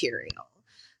this material.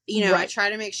 I Right. try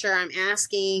to make sure I'm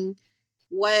asking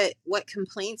what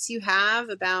complaints you have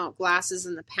about glasses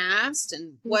in the past,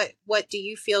 and what do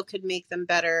you feel could make them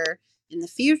better in the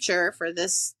future for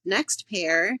this next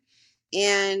pair,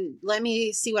 and let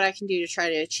me see what I can do to try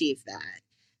to achieve that.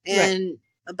 Right. And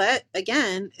but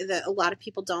again, a lot of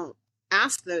people don't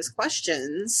ask those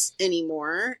questions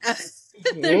anymore.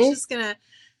 they're Hmm. just gonna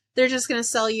they're just gonna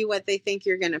sell you what they think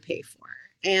you're gonna pay for.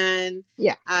 And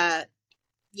Yeah.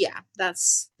 yeah,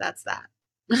 that's that.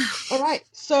 All right.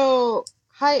 So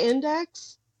high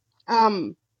index.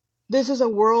 Um, this is a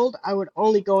world I would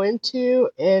only go into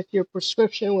if your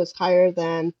prescription was higher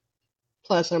than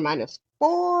plus or minus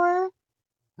 4.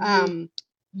 Mhm. Um,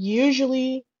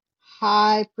 usually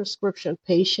high prescription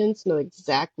patients know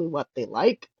exactly what they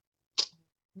like.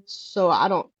 So I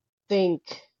don't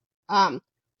think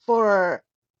for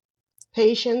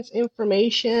patients'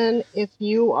 information, if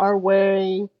you are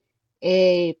wearing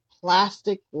a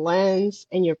plastic lens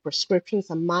and your prescription's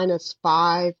a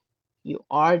 -5, you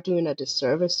are doing a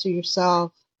disservice to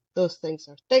yourself. Those things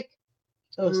are thick,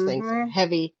 those things are Mhm.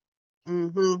 heavy.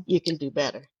 Mhm. You can do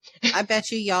better. I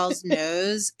bet you y'all's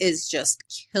nose is just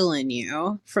killing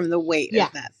you from the weight Yeah,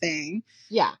 of that thing.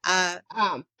 yeah. Uh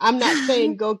I'm not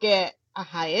saying go get a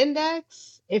high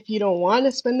index if you don't want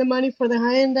to spend the money for the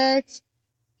high index,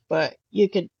 but you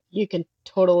can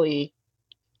totally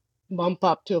bump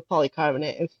up to a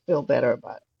polycarbonate and feel better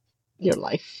about your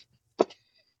life,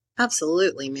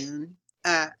 Absolutely, man.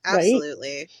 right?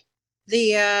 Absolutely.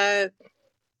 The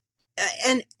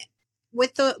and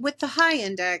with the high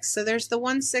index, so there's the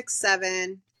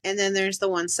 167 and then there's the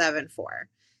 174.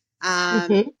 Um,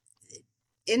 Mm-hmm.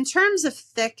 in terms of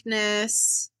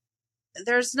thickness,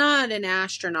 there's not an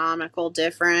astronomical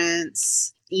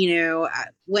difference.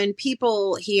 When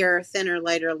people hear thinner,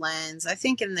 lighter lens, I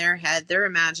think in their head they're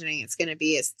imagining it's going to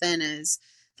be as thin as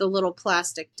the little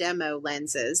plastic demo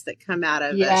lenses that come out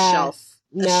of Yes. a shelf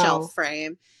No.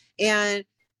 frame. And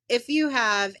if you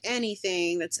have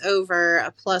anything that's over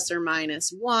a plus or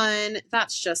minus 1,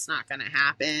 that's just not going to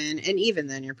happen. And even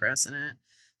then, you're pressing it.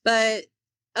 But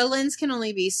a lens can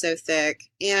only be so thick.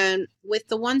 And with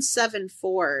the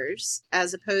 174s,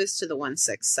 as opposed to the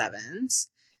 167s,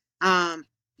 um,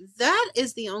 that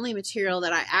is the only material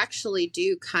that I actually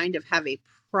do kind of have a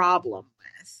problem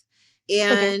with.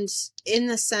 Okay. And in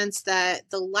the sense that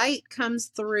the light comes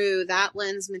through that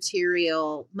lens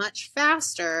material much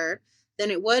faster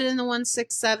than it would in the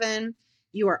 167.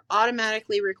 You are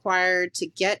automatically required to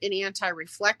get an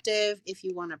anti-reflective if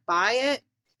you want to buy it.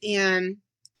 And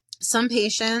some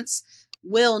patients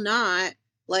will not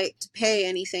like to pay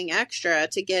anything extra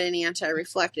to get an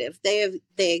anti-reflective. They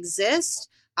exist.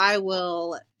 I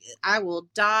will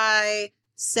die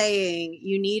saying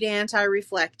you need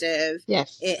anti-reflective.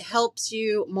 Yes. It helps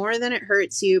you more than it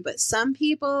hurts you, but some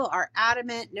people are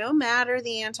adamant no matter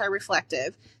the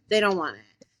anti-reflective, they don't want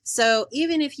it. So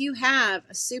even if you have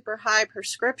a super high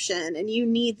prescription and you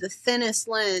need the thinnest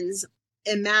lens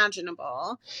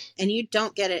imaginable and you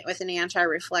don't get it with an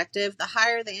anti-reflective, the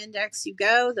higher the index you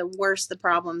go, the worse the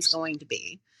problem's going to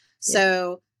be. Yeah.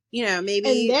 So, And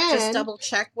maybe just then, double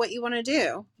check what you want to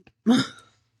do.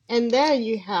 and then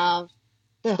you have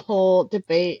the whole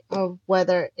debate of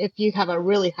whether if you have a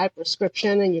really high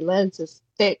prescription and your lens is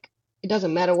thick, it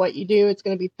doesn't matter what you do, it's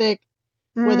going to be thick,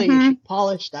 whether you should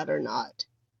polish that or not.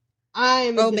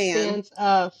 I'm in Oh the man. stance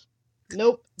of,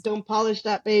 nope, don't polish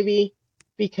that baby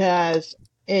because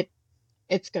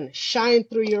it's going to shine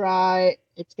through your eye.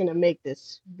 It's going to make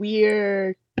this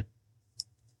weird,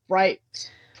 bright,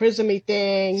 prismy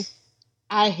thing.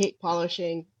 I hate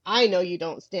polishing. I know you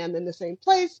don't stand in the same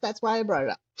place. That's why I brought it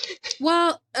up.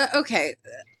 Well, okay.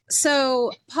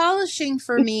 So polishing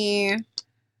for me,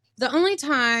 the only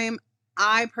time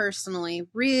I personally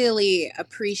really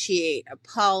appreciate a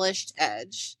polished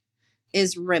edge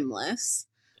is rimless.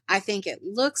 I think it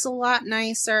looks a lot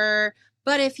nicer.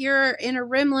 But if you're in a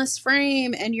rimless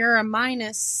frame and you're a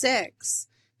 -6,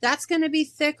 that's going to be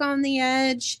thick on the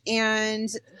edge. And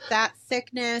that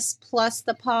thickness plus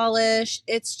the polish,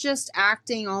 it's just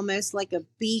acting almost like a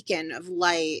beacon of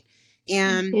light.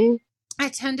 And Mhm. I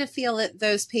tend to feel that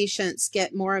those patients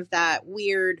get more of that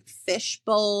weird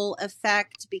fishbowl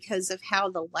effect because of how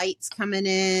the light's coming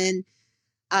in.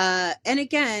 And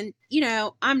again,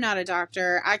 I'm not a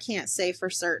doctor. I can't say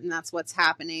for certain that's what's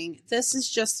happening. This is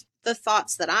just the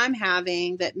thoughts that I'm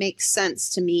having that make sense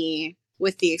to me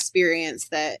with the experience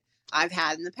that I've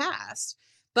had in the past.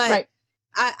 But Right.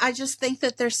 I just think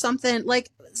that there's something like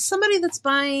somebody that's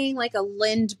buying like a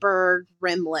Lindbergh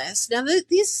rimless. Now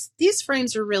these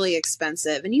frames are really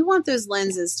expensive and you want those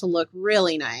lenses to look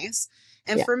really nice.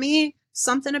 And Yeah. for me,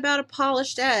 something about a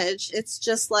polished edge, it's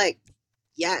just like,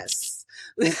 yes.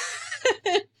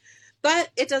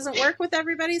 But it doesn't work with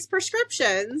everybody's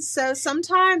prescriptions. So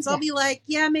sometimes I'll be like,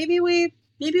 yeah, maybe we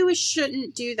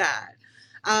shouldn't do that.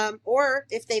 Or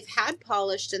if they've had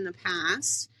polished in the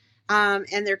past,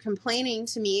 and they're complaining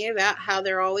to me about how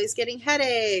they're always getting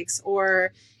headaches,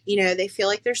 or they feel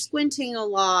like they're squinting a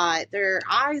lot, their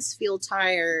eyes feel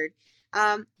tired.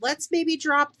 Let's maybe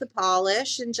drop the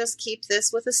polish and just keep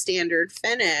this with a standard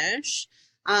finish.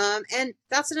 And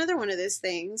that's another one of those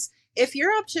things. If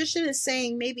your optician is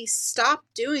saying maybe stop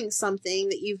doing something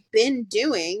that you've been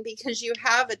doing because you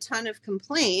have a ton of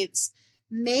complaints,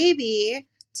 maybe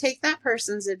take that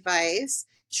person's advice,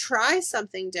 try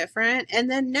something different,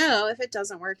 and then know if it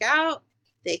doesn't work out,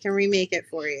 they can remake it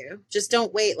for you. Just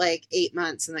don't wait like 8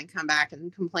 months and then come back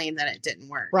and complain that it didn't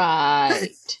work.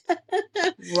 Right.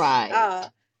 Right.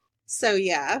 So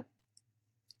yeah.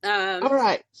 All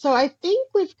right. So I think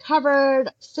we've covered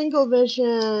single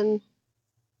vision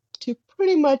to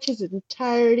pretty much its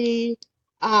entirety.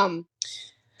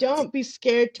 Don't be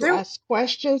scared to ask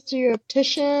questions to your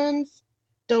opticians.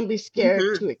 Don't be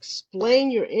scared to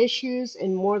explain your issues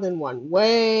in more than one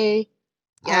way.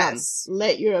 Yes.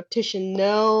 Let your optician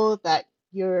know that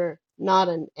you're not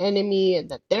an enemy and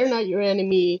that they're not your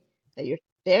enemy, that you're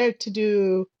there to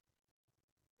do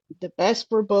the best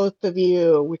for both of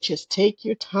you, which is take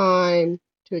your time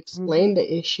to explain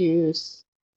the issues.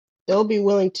 They'll be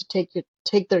willing to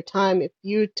take their time if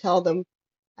you tell them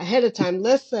ahead of time,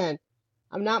 listen,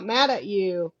 I'm not mad at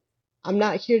you. I'm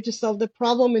not here to solve the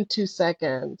problem in 2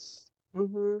 seconds.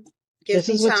 Give This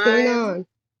me is what's going time. on.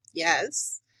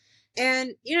 Yes.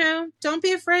 And, don't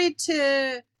be afraid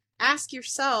to ask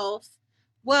yourself,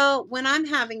 well, when I'm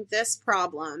having this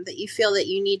problem that you feel that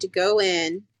you need to go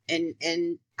in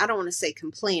and I don't want to say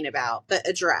complain about, but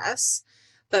address.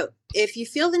 But if you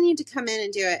feel the need to come in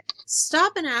and do it,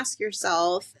 stop and ask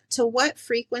yourself, to what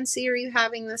frequency are you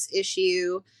having this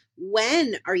issue?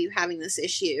 When are you having this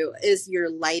issue? Is your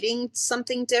lighting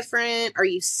something different? Are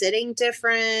you sitting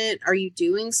different? Are you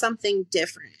doing something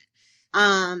different?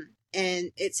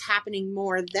 And it's happening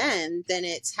more then than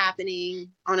it's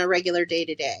happening on a regular day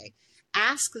to day.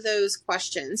 Ask those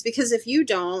questions, because if you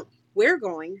don't, we're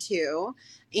going to.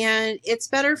 And it's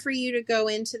better for you to go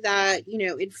into that,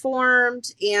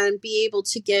 informed and be able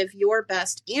to give your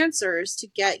best answers to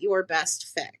get your best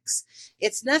fix.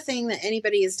 It's nothing that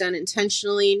anybody has done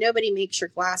intentionally. Nobody makes your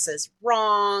glasses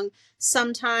wrong.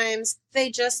 Sometimes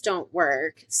they just don't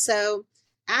work. So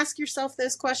ask yourself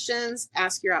those questions,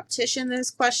 ask your optician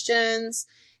those questions,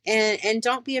 and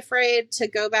don't be afraid to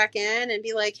go back in and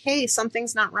be like, hey,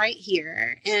 something's not right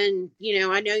here. And,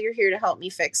 I know you're here to help me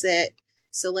fix it.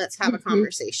 So let's have a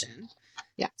conversation.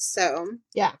 Yeah. So,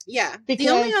 yeah. Because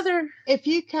the only other, if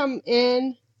you come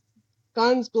in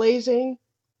guns blazing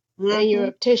and your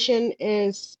optician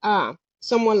is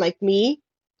someone like me,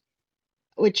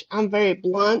 which I'm very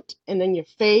blunt, and then your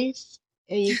face,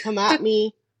 and you come at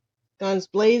me, guns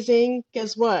blazing.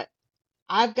 Guess what?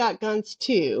 I've got guns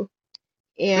too,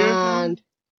 Mm-hmm. and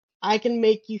I can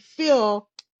make you feel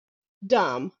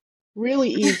dumb really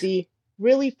easy,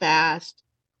 really fast.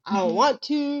 I don't Mm-hmm. want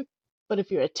to, but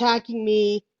if you're attacking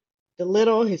me, the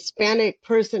little Hispanic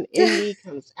person in me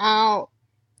comes out,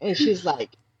 and she's like,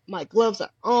 my gloves are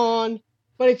on.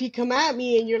 But if you come at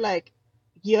me and you're like,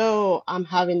 yo, I'm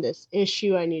having this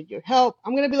issue, I need your help,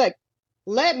 I'm gonna be like,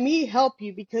 let me help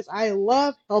you because I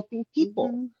love helping people.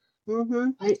 Mm-hmm.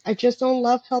 Mm-hmm. I just don't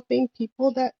love helping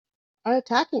people that are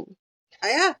attacking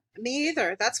Yeah, me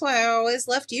either. That's why I always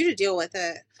left you to deal with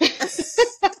it.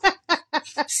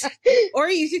 me. Or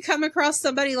you could come across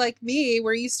somebody like me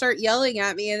where you start yelling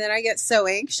at me and then I get so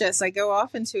anxious I go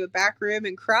off into a back room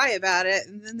and cry about it,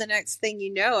 and then the next thing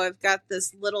you know I've got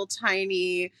this little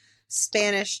tiny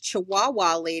Spanish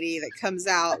Chihuahua lady that comes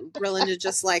out willing to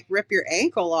just like rip your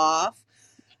ankle off.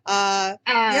 Yeah,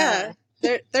 Ah.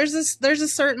 there's a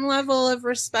certain level of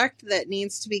respect that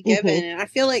needs to be Mhm. given, and I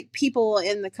feel like people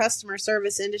in the customer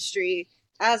service industry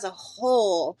as a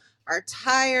whole are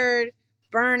tired,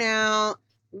 burnout.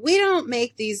 We don't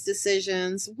make these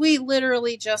decisions. We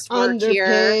literally just work here.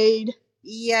 Underpaid.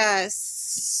 Yes,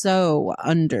 so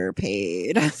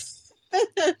underpaid.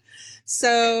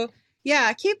 So,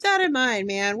 yeah, keep that in mind,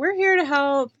 man. We're here to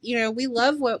help. You know, we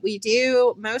love what we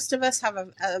do. Most of us have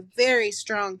a very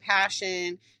strong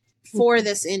passion for Mhm.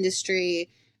 this industry.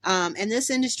 And this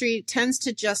industry tends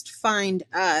to just find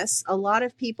us. A lot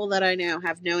of people that I know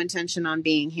have no intention on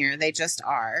being here. They just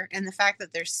are. And the fact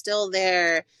that they're still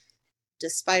there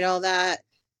despite all that,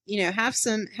 you know, have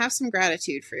some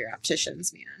gratitude for your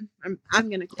opticians, man. I'm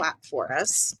gonna Yeah. clap for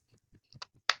us.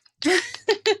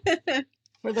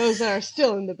 For those that are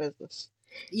still in the business.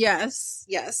 Yes,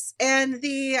 yes. And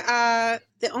the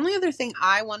only other thing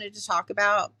I wanted to talk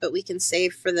about, but we can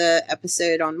save for the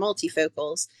episode on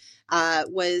multifocals,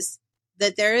 was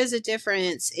that there is a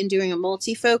difference in doing a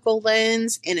multifocal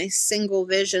lens and a single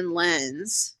vision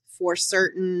lens for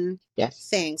certain Yes.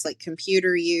 things like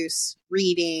computer use,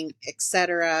 reading,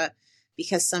 etc.,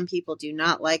 because some people do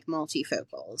not like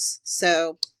multifocals.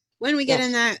 So when we get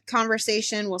in Yes. that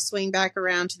conversation, we'll swing back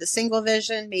around to the single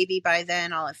vision. Maybe by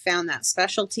then I'll have found that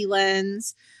specialty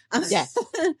lens. Yes.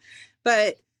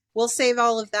 But we'll save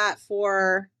all of that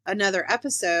for another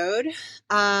episode.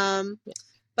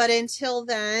 But until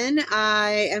then,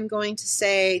 I am going to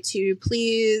say to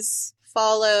please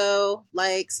follow,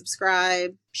 like,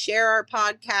 subscribe, share our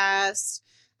podcast.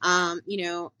 You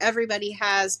know, everybody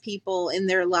has people in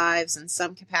their lives in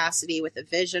some capacity with a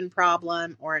vision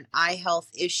problem or an eye health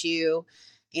issue,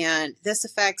 and this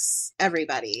affects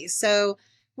everybody. So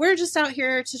we're just out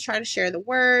here to try to share the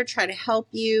word, try to help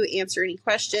you answer any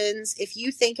questions. If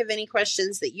you think of any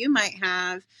questions that you might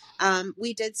have,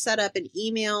 we did set up an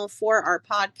email for our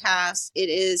podcast. It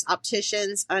is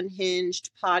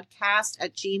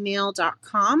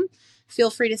opticiansunhingedpodcast@gmail.com. Feel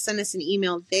free to send us an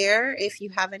email there if you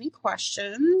have any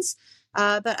questions.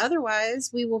 But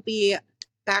otherwise, we will be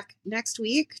back next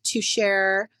week to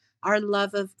share our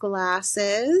love of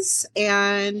glasses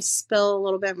and spill a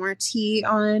little bit more tea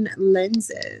on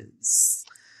lenses.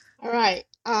 All right.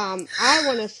 I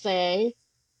want to say,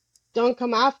 don't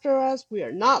come after us. We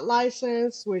are not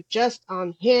licensed. We're just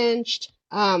unhinged.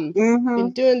 Been Mm-hmm.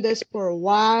 doing this for a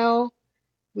while.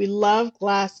 We love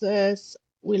glasses.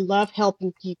 We love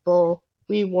helping people.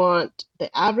 We want the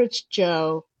average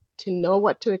Joe to know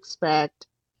what to expect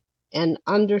and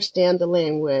understand the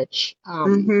language.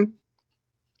 Mm-hmm.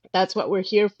 That's what we're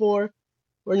here for.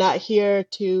 We're not here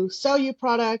to sell you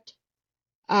product.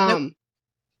 Nope.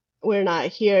 We're not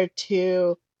here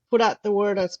to put out the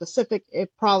word on specific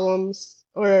problems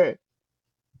or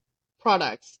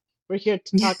products. We're here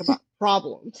to talk about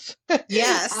problems.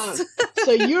 Yes.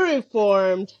 So you're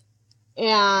informed,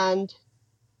 and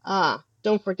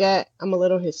don't forget, I'm a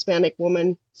little Hispanic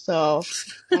woman, so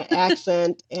my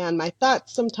accent and my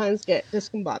thoughts sometimes get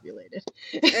discombobulated.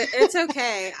 It's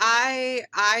okay.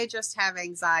 I just have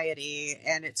anxiety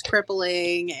and it's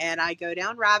crippling, and I go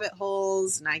down rabbit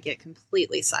holes and I get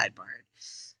completely sidebarred.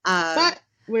 But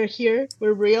we're here,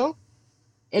 we're real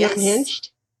and Yes. unhinged.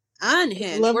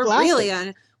 Unhinged. Love We're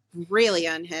glasses. really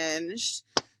unhinged.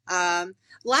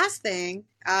 Last thing,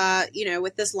 you know,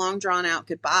 with this long drawn out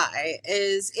goodbye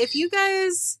is if you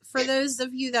guys, for those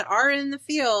of you that are in the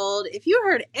field, if you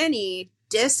heard any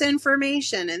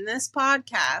disinformation in this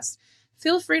podcast,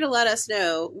 feel free to let us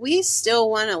know. We still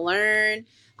want to learn.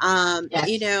 You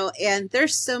Yes. know, and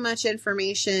there's so much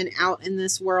information out in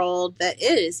this world that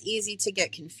it is easy to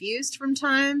get confused from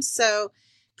times. So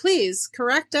please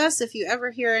correct us if you ever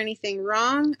hear anything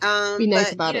wrong. Be nice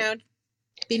But about you it. know,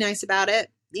 be nice about it.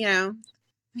 You know,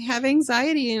 I have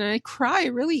anxiety and I cry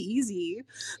really easy.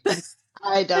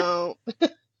 I don't.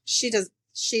 She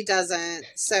doesn't.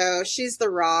 So she's the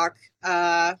rock.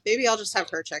 Maybe I'll just have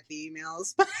her check the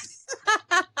emails.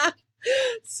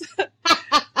 So,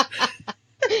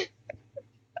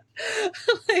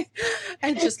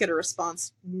 I just get a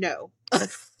response, no.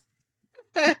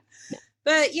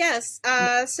 But yes,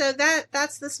 so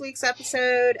that's this week's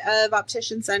episode of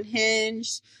Opticians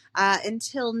Unhinged.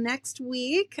 Until next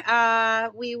week,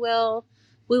 we will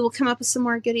come up with some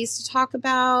more goodies to talk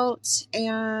about.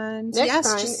 And Next yes,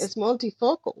 time is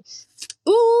multifocals.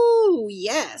 Ooh,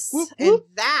 yes. Whoop, And whoop.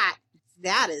 that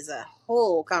is a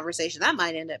whole conversation. That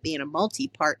might end up being a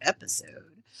multi-part episode.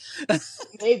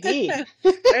 Maybe.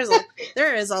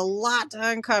 There is a lot to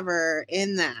uncover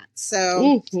in that.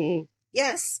 So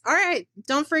yes. All right.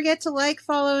 Don't forget to like,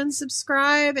 follow, and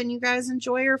subscribe. And you guys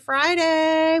enjoy your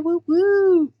Friday. Woo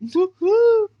woo. Woo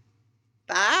woo.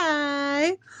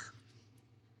 Bye.